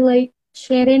to like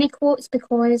share any quotes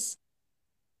because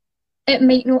it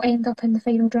might not end up in the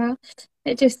final draft.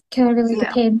 It just kind of really Yeah.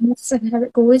 depends on how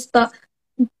it goes. But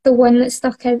the one that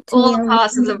stuck out to All me a early,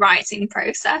 part of the writing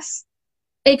process.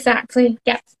 exactly,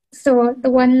 yeah. So the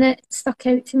one that stuck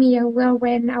out to me earlier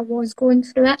when I was going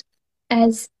through it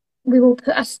is we will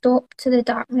put a stop to the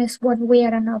darkness one way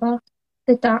or another.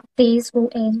 The dark days will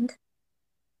end.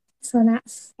 So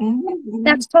Mm.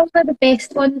 that's probably the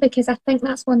best one because I think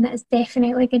that's one that is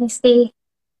definitely going to stay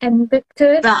in book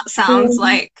two. That sounds Um,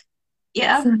 like,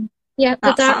 yeah, so yeah, the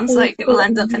that dark sounds days like it will will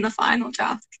end up in end. the final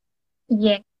draft.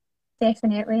 Yeah,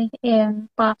 definitely.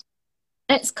 But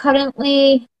it's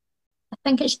currently, I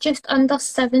think it's just under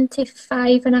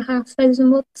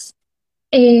 75,500 words.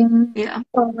 Yeah.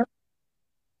 But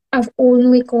I've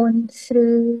only gone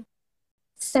through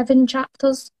 7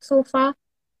 chapters so far.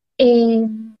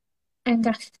 And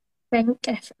I think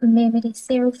if memory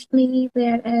serves me,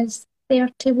 there is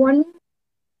 31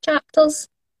 chapters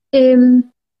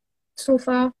so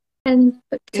far in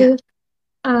book Yeah. two.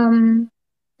 Um,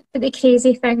 but the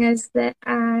crazy thing is that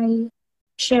I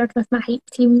shared with my hype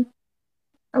team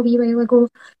a wee while ago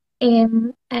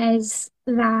is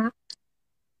that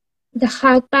the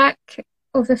hardback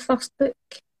of the first book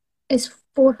is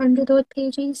 400 odd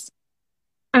pages,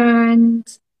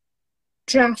 and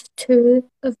draft two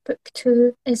of book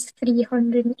two is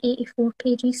 384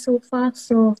 pages so far.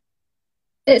 So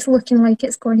it's looking like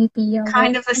it's going to be a lot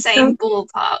Kind of the bigger. same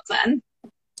ballpark then.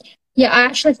 Yeah, I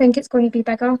actually think it's going to be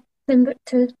bigger than book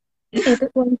two, book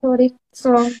one, sorry.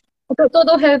 So I don't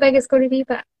know how big it's going to be,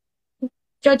 but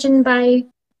judging by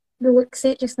the looks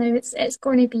of it just now, it's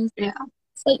going to be Yeah.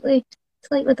 slightly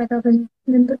slightly bigger than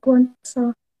book one.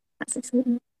 So that's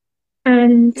exciting.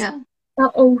 And Yeah. I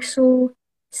also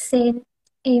sent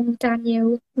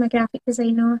Danielle, my graphic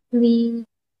designer, the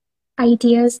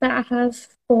ideas that I have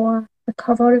for the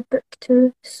cover of book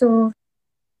two. So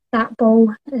that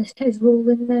ball is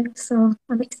rolling now. So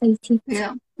I'm excited.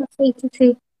 Yeah. I'm excited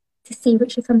to see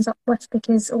what she comes up with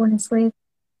because honestly,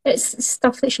 it's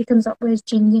stuff that she comes up with is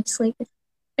genius. Like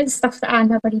it's stuff that I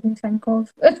never even think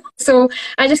of. So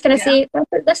I just kind of Yeah. say,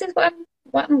 this is what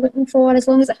I'm looking for. As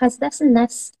long as it has this and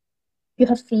this, you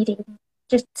have free rein.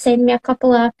 Just send me a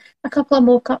couple of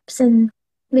mock-ups and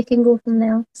we can go from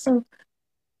there. So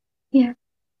yeah,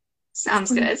 it's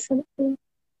Sounds gonna good. be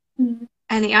yeah.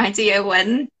 Any idea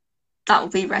when that will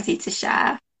be ready to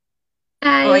share? Or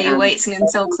are I you am waiting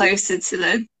until closer to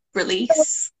the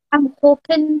release? I'm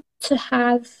hoping to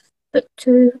have book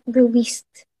two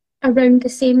released around the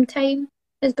same time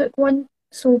as book one.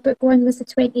 So book one was the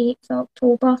 28th of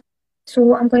October.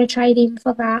 So I'm going to try and aim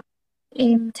for that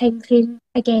time frame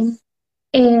again.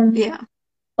 Um, Yeah.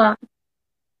 but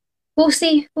we'll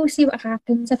see. We'll see what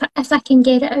happens. If I can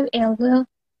get it out earlier,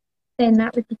 then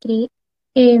that would be great.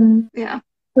 Yeah.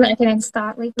 So that I can then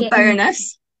start like A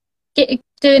bonus.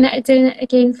 doing it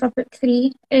again for book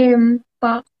three.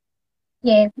 But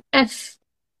yeah, if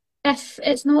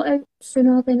it's not out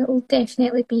sooner, then it will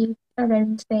definitely be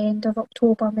around the end of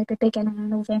October, maybe beginning of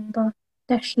November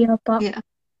this year. But Yeah.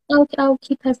 I'll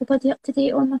keep everybody up to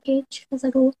date on my page as I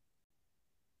go.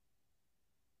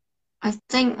 I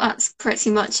think that's pretty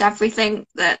much everything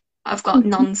that I've got Mhm.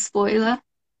 non-spoiler.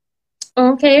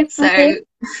 Okay, okay. So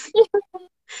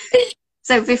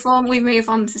so before we move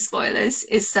on to spoilers,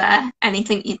 is there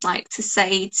anything you'd like to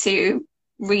say to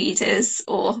readers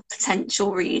or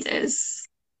potential readers?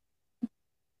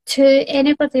 To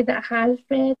anybody that has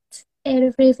read Heir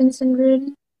of Ravens and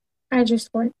Ruin, I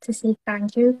just want to say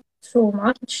thank you. so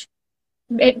much.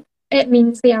 It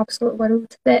means the absolute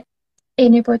world that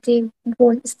anybody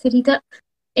wants to read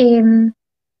it.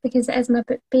 Because it is my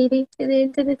book baby at the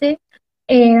end of the day.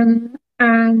 And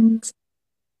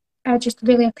I just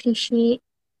really appreciate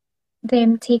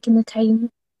them taking the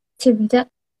time to read it,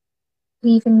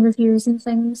 leaving reviews and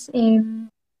things,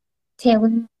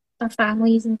 telling their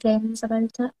families and friends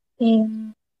about it.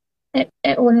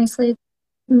 It honestly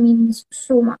means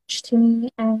so much to me,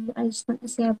 and I just want to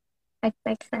say a big,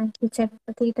 big thank you to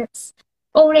everybody that's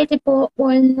already bought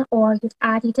one or you've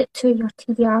added it to your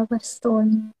TBR list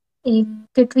on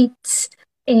Goodreads.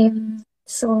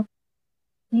 So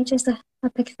yeah, just a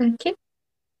big thank you.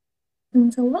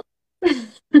 Means a lot.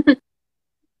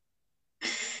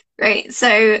 Great.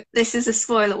 So this is a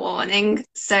spoiler warning.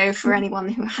 So for anyone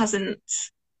who hasn't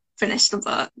finished the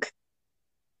book,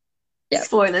 Yep.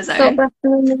 spoiler Stop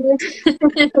zone.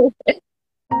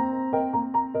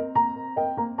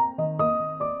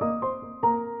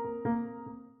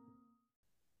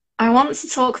 I want to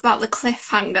talk about the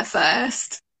cliffhanger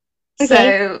first. Okay.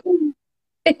 So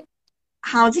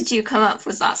how did you come up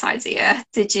with that idea?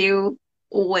 Did you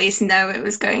always know it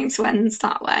was going to end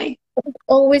that way?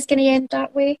 Always going to end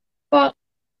that way. But,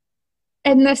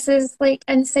 and this is like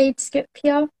inside scoop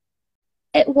here,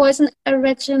 it wasn't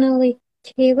originally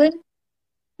Kaelin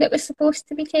that was supposed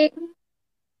to be taken.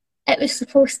 It was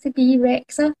supposed to be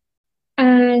Rexa.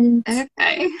 And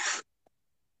Okay.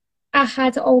 I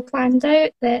had it all planned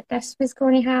out that this was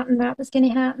going to happen, that was going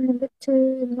to happen in book 2,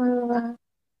 and blah, blah, blah.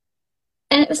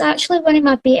 And it was actually one of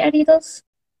my beta readers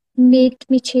made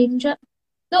me change it.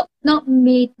 Not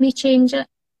made me change it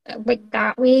like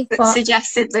that way, But but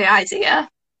suggested the idea.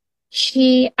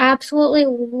 she absolutely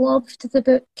loved the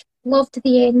book, loved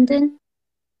the ending.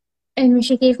 And when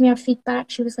she gave me her feedback,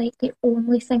 she was like, the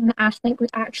only thing that I think would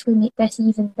actually make this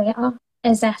even better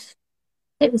is if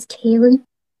it was Kaelin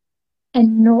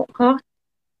and not her.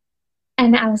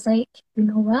 And I was like, you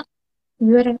know what?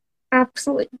 You're an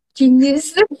absolute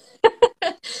genius.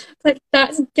 Like,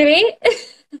 that's great.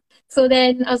 So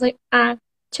then I was like, I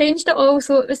changed it all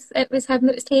so it was him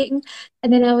that was taken.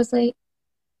 And then I was like,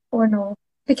 oh no.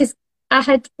 Because I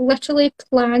had literally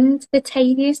planned the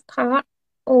tiniest part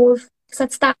of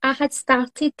because I had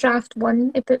started draft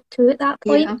 1 of book 2 at that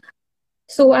point. Yeah.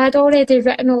 So I'd already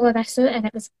written all of this out and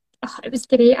it was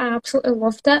great. I absolutely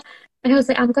loved it. And I was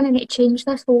like, I'm gonna need to change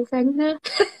this whole thing now.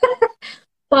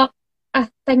 But I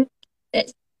think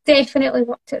it's definitely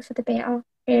worked out for the better.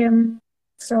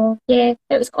 So yeah,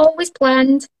 it was always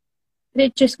planned, but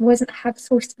it just wasn't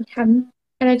supposed to be him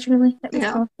originally. It was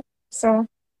Yeah. her. So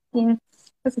yeah,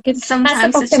 that's a good. That's the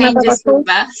Sometimes the first time I've ever changes for the told.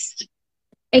 best.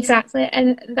 Exactly,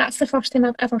 and that's the first time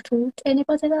I've ever told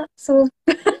anybody that. So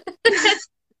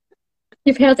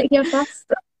you've heard it here first.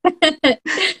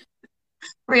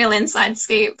 Real inside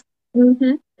scoop.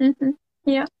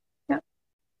 Yeah, yeah.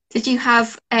 Did you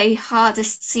have a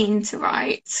hardest scene to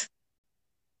write?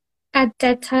 I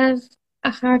did have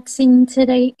a hard scene to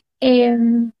write.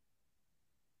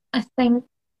 I think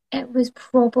it was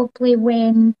probably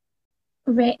when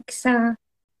Rexa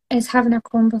is having a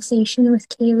conversation with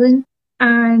Kaelin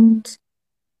and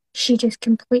she just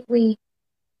completely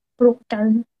broke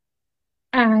down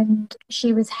and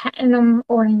she was hitting him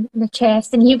on the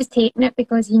chest and he was taking it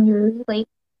because he knew like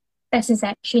this is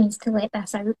it, she needs to let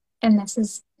this out and Yeah.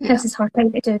 this is her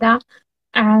time to do that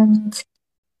and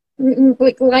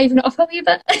like liven it up a wee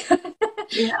bit.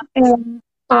 Yeah.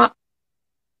 But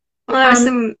Well, there were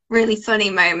some really funny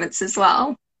moments as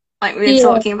well. Like we were yeah,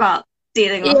 talking about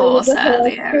stealing the yeah, with horse the horse,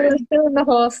 earlier, and doing the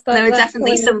horse there stuff, were that's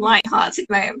definitely some hilarious. light-hearted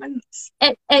moments.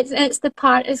 It's the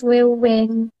part as well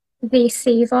when they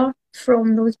save her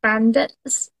from those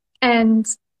bandits, and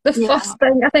the Yeah. first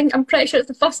thing I'm pretty sure it's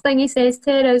the first thing he says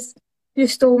to her is, "You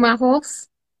stole my horse,"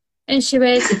 and she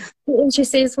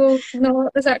says, "Well, no,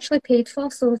 it was actually paid for,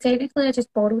 so technically I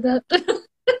just borrowed it."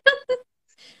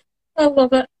 I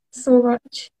love it so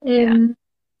much. Yeah.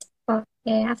 But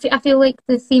yeah, I feel like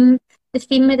the theme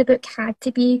of the book had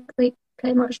to be like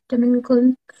pretty much doom and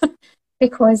gloom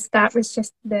because that was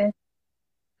just the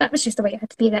way it had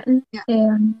to be written.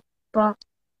 Yeah. But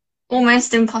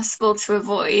Almost impossible to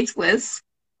avoid with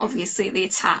obviously the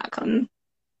attack on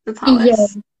the yeah,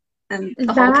 palace and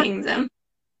the whole that kingdom.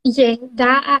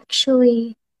 that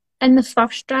actually in the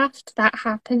first draft that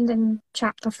happened in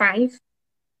chapter 5.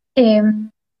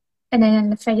 And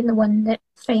then in the one that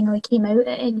finally came out, it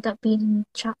ended up being in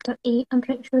chapter 8, I'm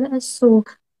pretty sure it is. So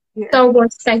Yeah. there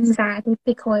was things added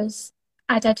because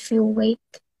I did feel like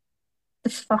the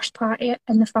first part of it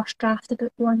in the first draft of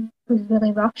book 1 was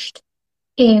really rushed.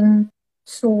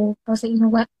 So I was like, you know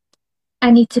what? I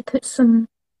need to put some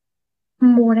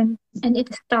more into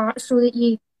the start so that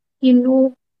you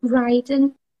know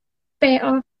riding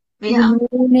better, you Yeah. know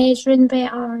measuring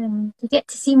better, and you get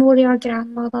to see more of your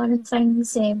grandmother and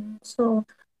things. So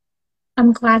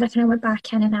I'm glad I kind of went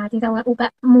back in and added a little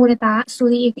bit more of that so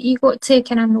that you got to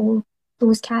kind of know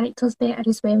those characters better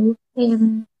as well.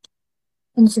 And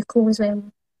Zuko as well.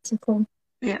 Zuko.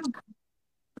 Yeah.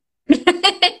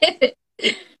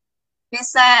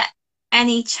 Is there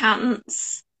any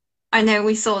chance? I know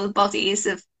we saw the bodies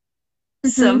of hmm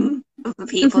some of the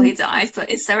people hmm who died, but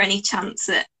is there any chance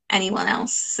that anyone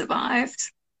else survived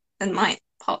and might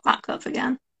pop back up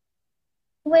again?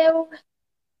 Well,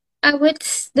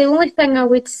 the only thing I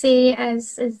would say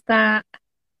is that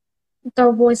there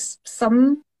was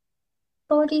some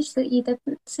bodies that you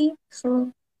didn't see.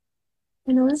 So,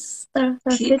 there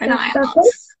Keep could an have, eye out.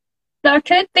 there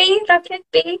could be, you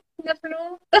never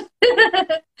know.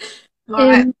 All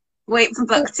right, Um, wait for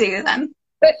book two then.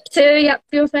 book two, yep,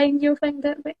 you'll find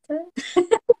it book two.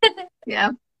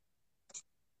 Yeah.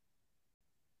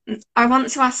 I want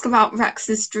to ask about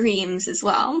Rex's dreams as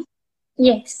well,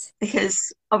 Yes.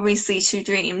 because obviously she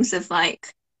dreams of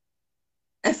like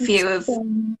a few of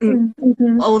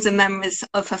Mm-hmm. older members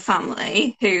of her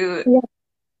family who Yeah.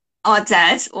 are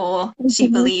dead or she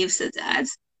Mm-hmm. believes are dead.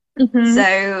 Mm-hmm.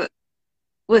 So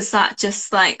was that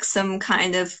just like some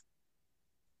kind of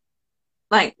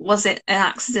like was it an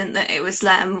accident that it was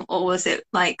them or was it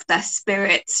like their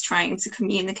spirits trying to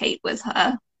communicate with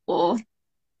her or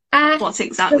Uh, what the,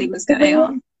 exactly was the going way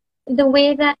on? the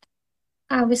way that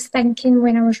I was thinking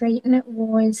when I was writing it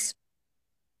was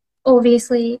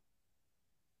obviously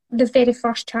the very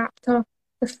first chapter,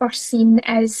 the first scene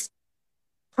is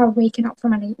her waking up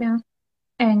from a nightmare.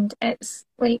 And it's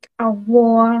like a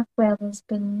war where there's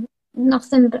been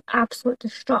nothing but absolute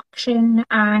destruction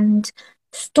and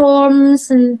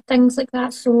storms and things like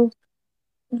that. So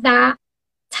that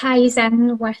ties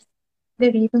in with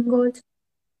the Raven God.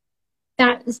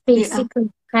 That is Yeah.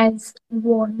 basically his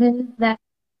warning that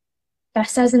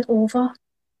this isn't over.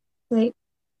 Like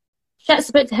shit's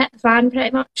about to hit the fan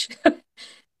pretty much.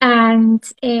 And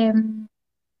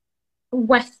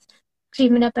with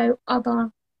dreaming about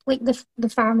other like the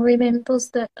family members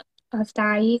that have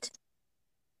died,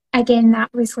 again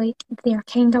that was like their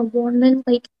kind of warning,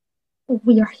 like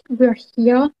we're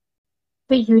here,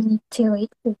 but you need to like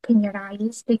open your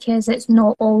eyes because it's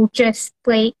not all just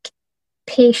like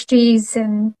pastries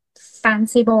and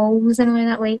fancy balls and all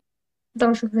that. Like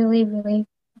there's really, really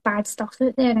bad stuff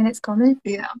out there and it's coming.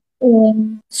 Yeah.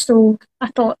 So I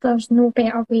thought there's no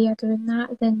better way of doing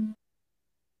that than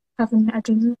having a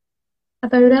dream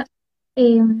about it.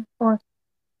 Or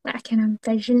like a kind of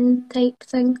vision type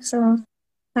thing. So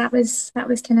that was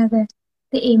kind of the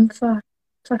aim for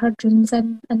her dreams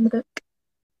in the book.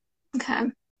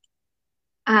 Okay.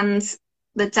 And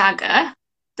the dagger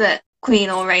that Queen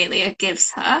Aurelia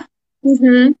gives her,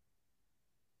 Mm-hmm.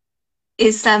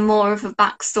 is there more of a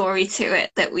backstory to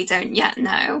it that we don't yet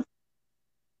know?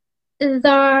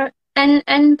 There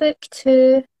in book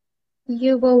two,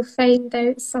 you will find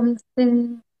out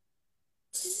something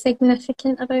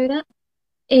significant about it.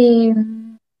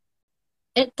 Um,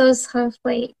 it does have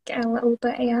like a little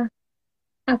bit of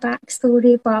a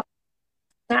backstory, but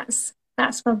that's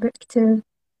for book two.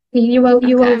 You will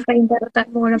Okay. find out a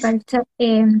bit more about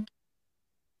it.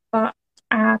 But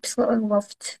I absolutely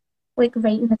loved like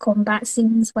writing the combat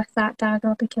scenes with that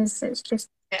dagger because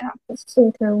Yeah. it's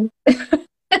so cool.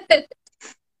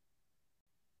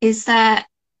 Is there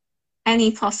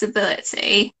any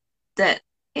possibility that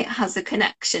it has a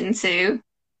connection to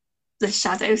the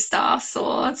Shadow Star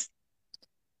sword?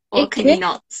 Or It can you could.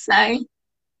 not say?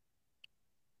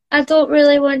 I don't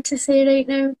really want to say right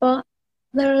now, but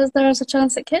there is a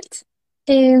chance it could.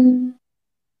 Um,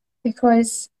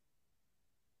 because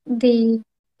they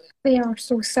they are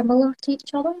so similar to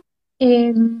each other.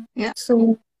 Yeah.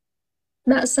 So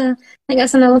I think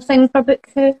that's another thing for book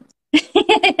two.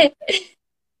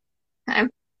 Okay.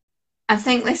 I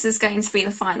think this is going to be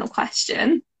the final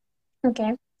question.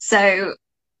 Okay. So,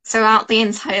 throughout the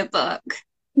entire book,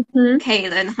 Mm-hmm.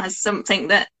 Kalen has something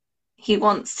that he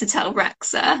wants to tell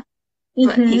Rexa,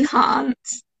 but he Mm-hmm. can't.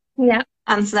 Yeah.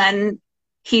 And then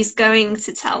he's going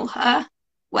to tell her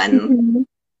when Mm-hmm.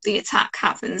 the attack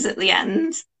happens at the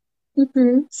end.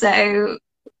 Mm-hmm. So,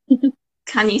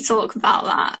 can you talk about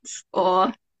that?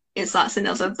 Or is that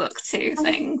another book two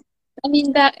thing? I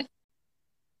mean that to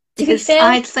be Because fair,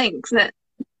 I'd think that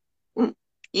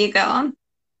you go on.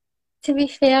 to be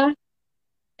fair,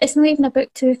 it's not even a book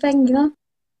two thing, you know.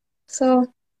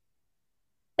 So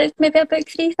it's maybe a book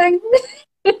three thing.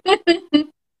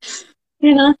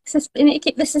 You need to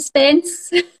keep the suspense.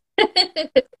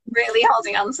 Really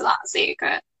holding on to that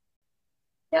secret.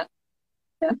 Yep.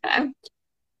 Yep. Okay.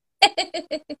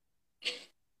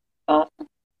 But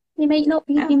you might not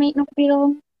be. Yeah. You might not be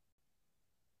wrong.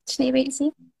 Just need to wait and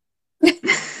see.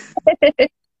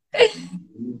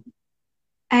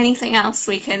 Anything else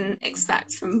we can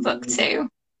expect from book 2?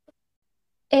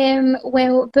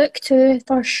 Well, book 2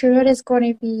 for sure is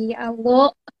going to be a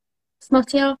lot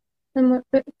smuttier than what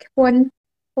book 1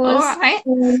 All was. right.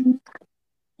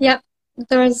 Yep,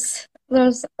 there's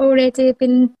already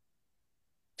been,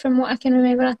 from what I can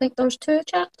remember, I think there's 2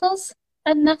 chapters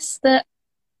in this that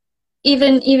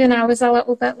even I was a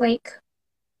little bit like,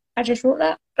 I just wrote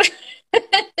that.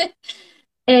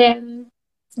 Um,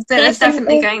 So there's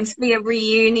definitely Definitely, going to be a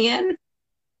reunion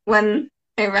when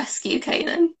they rescue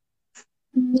Kaylin.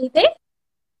 maybe,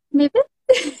 maybe.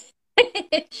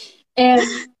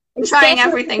 It's Trying definitely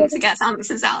everything going to get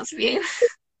answers out of you.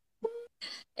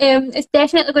 it's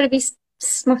definitely going to be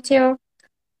smuttier.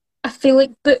 I feel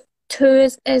like book 2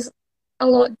 is a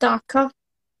lot darker,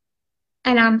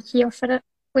 and I'm here for it.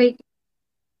 Like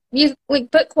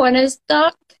book 1 is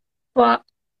dark, but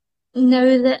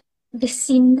now that the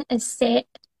scene is set,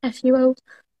 if you will,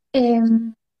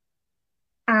 um,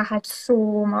 I had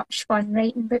so much fun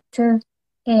writing book 2.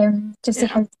 To see Yeah.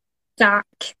 how dark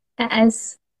it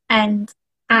is, and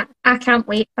I can't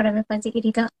wait for everybody to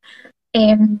read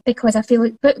it. Because I feel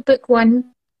like book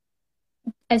 1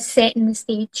 is setting the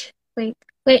stage, like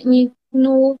letting you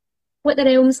know what the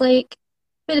realm's like,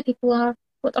 who the people are,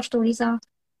 what their stories are.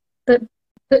 But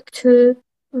book 2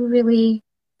 really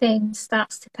then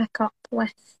starts to pick up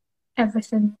with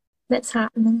everything that's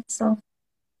happening. So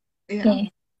Yeah.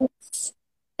 yeah,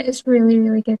 it's really,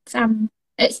 really good.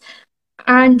 It's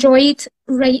I enjoyed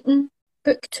writing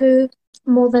book 2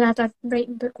 more than I did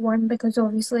writing book 1, because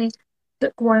obviously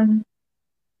book 1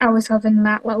 I was having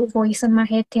that little voice in my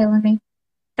head telling me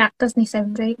that doesn't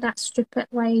sound right, that's stupid,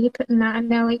 why are you putting that in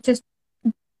there? Like, just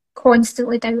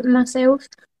constantly doubting myself.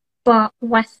 But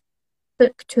with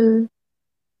book 2,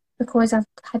 because I've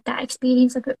had that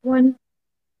experience of book 1,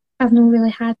 I've not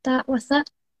really had that with it.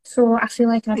 So I feel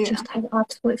like I've Yeah. just had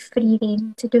absolute free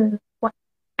rein to do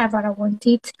whatever I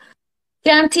wanted.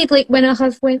 Granted, like when I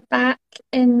have went back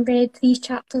and read these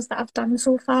chapters that I've done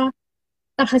so far,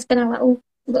 there has been a little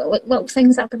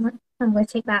things that I've been like, I'm going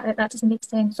to take that out, that doesn't make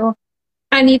sense. So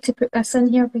I need to put this in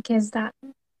here because that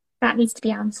needs to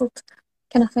be answered,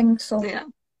 kind of thing. So, Yeah.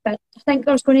 but I think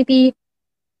there's going to be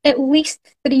at least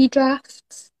 3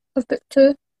 drafts of book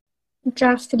 2.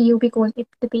 Draft 3 will be going to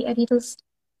the beta readers.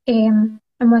 And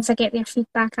once I get their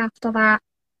feedback after that,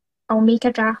 I'll make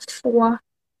a draft 4,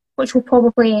 which will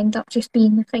probably end up just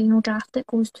being the final draft that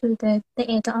goes to the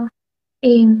editor.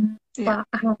 Yeah. But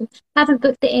I haven't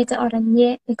booked the editor in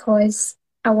yet because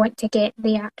I want to get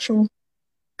the actual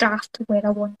draft where I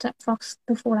want it first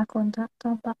before I contact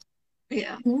her. But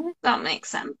Yeah. yeah, That makes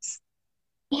sense.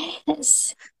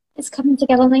 it's coming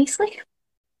together nicely.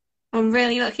 I'm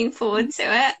really looking forward to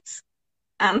it.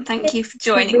 And thank you for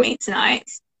joining Yeah. me tonight.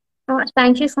 Oh,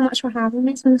 thank you so much for having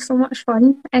me. It's been so much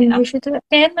fun, and Yeah. we should do it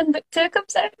again when book 2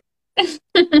 comes out.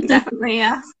 Definitely,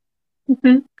 yeah.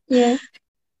 Yeah.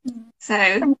 So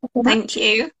Thank you so thank much.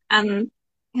 you. And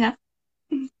yeah,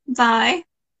 bye.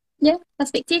 Yeah, I'll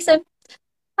speak to you soon.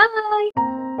 Bye.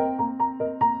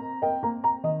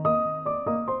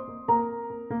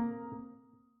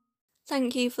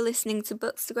 Thank you for listening to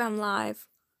Bookstagram Live.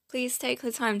 Please take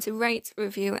the time to rate,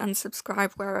 review, and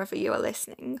subscribe wherever you are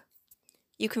listening.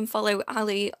 You can follow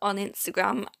Ali on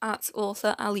Instagram at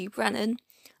author Ali Brennan,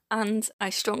 and I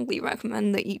strongly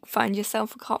recommend that you find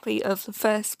yourself a copy of the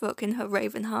first book in her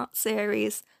Ravenheart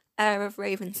series, Heir of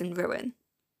Ravens and Ruin.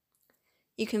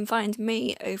 You can find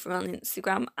me over on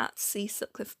Instagram at C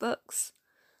Sutcliffe Books.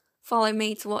 Follow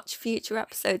me to watch future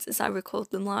episodes as I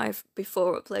record them live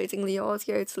before uploading the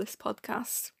audio to this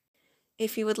podcast.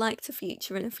 If you would like to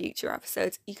feature in a future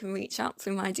episode, you can reach out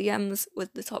through my DMs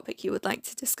with the topic you would like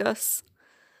to discuss.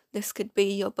 This could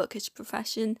be your bookish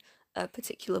profession, a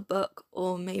particular book,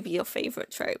 or maybe your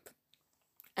favourite trope.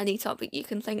 Any topic you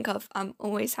can think of, I'm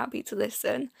always happy to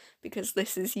listen because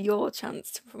this is your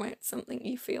chance to promote something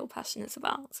you feel passionate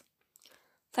about.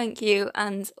 Thank you,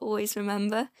 and always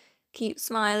remember, keep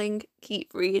smiling,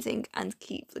 keep reading, and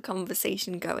keep the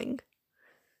conversation going.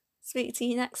 Speak to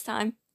you next time.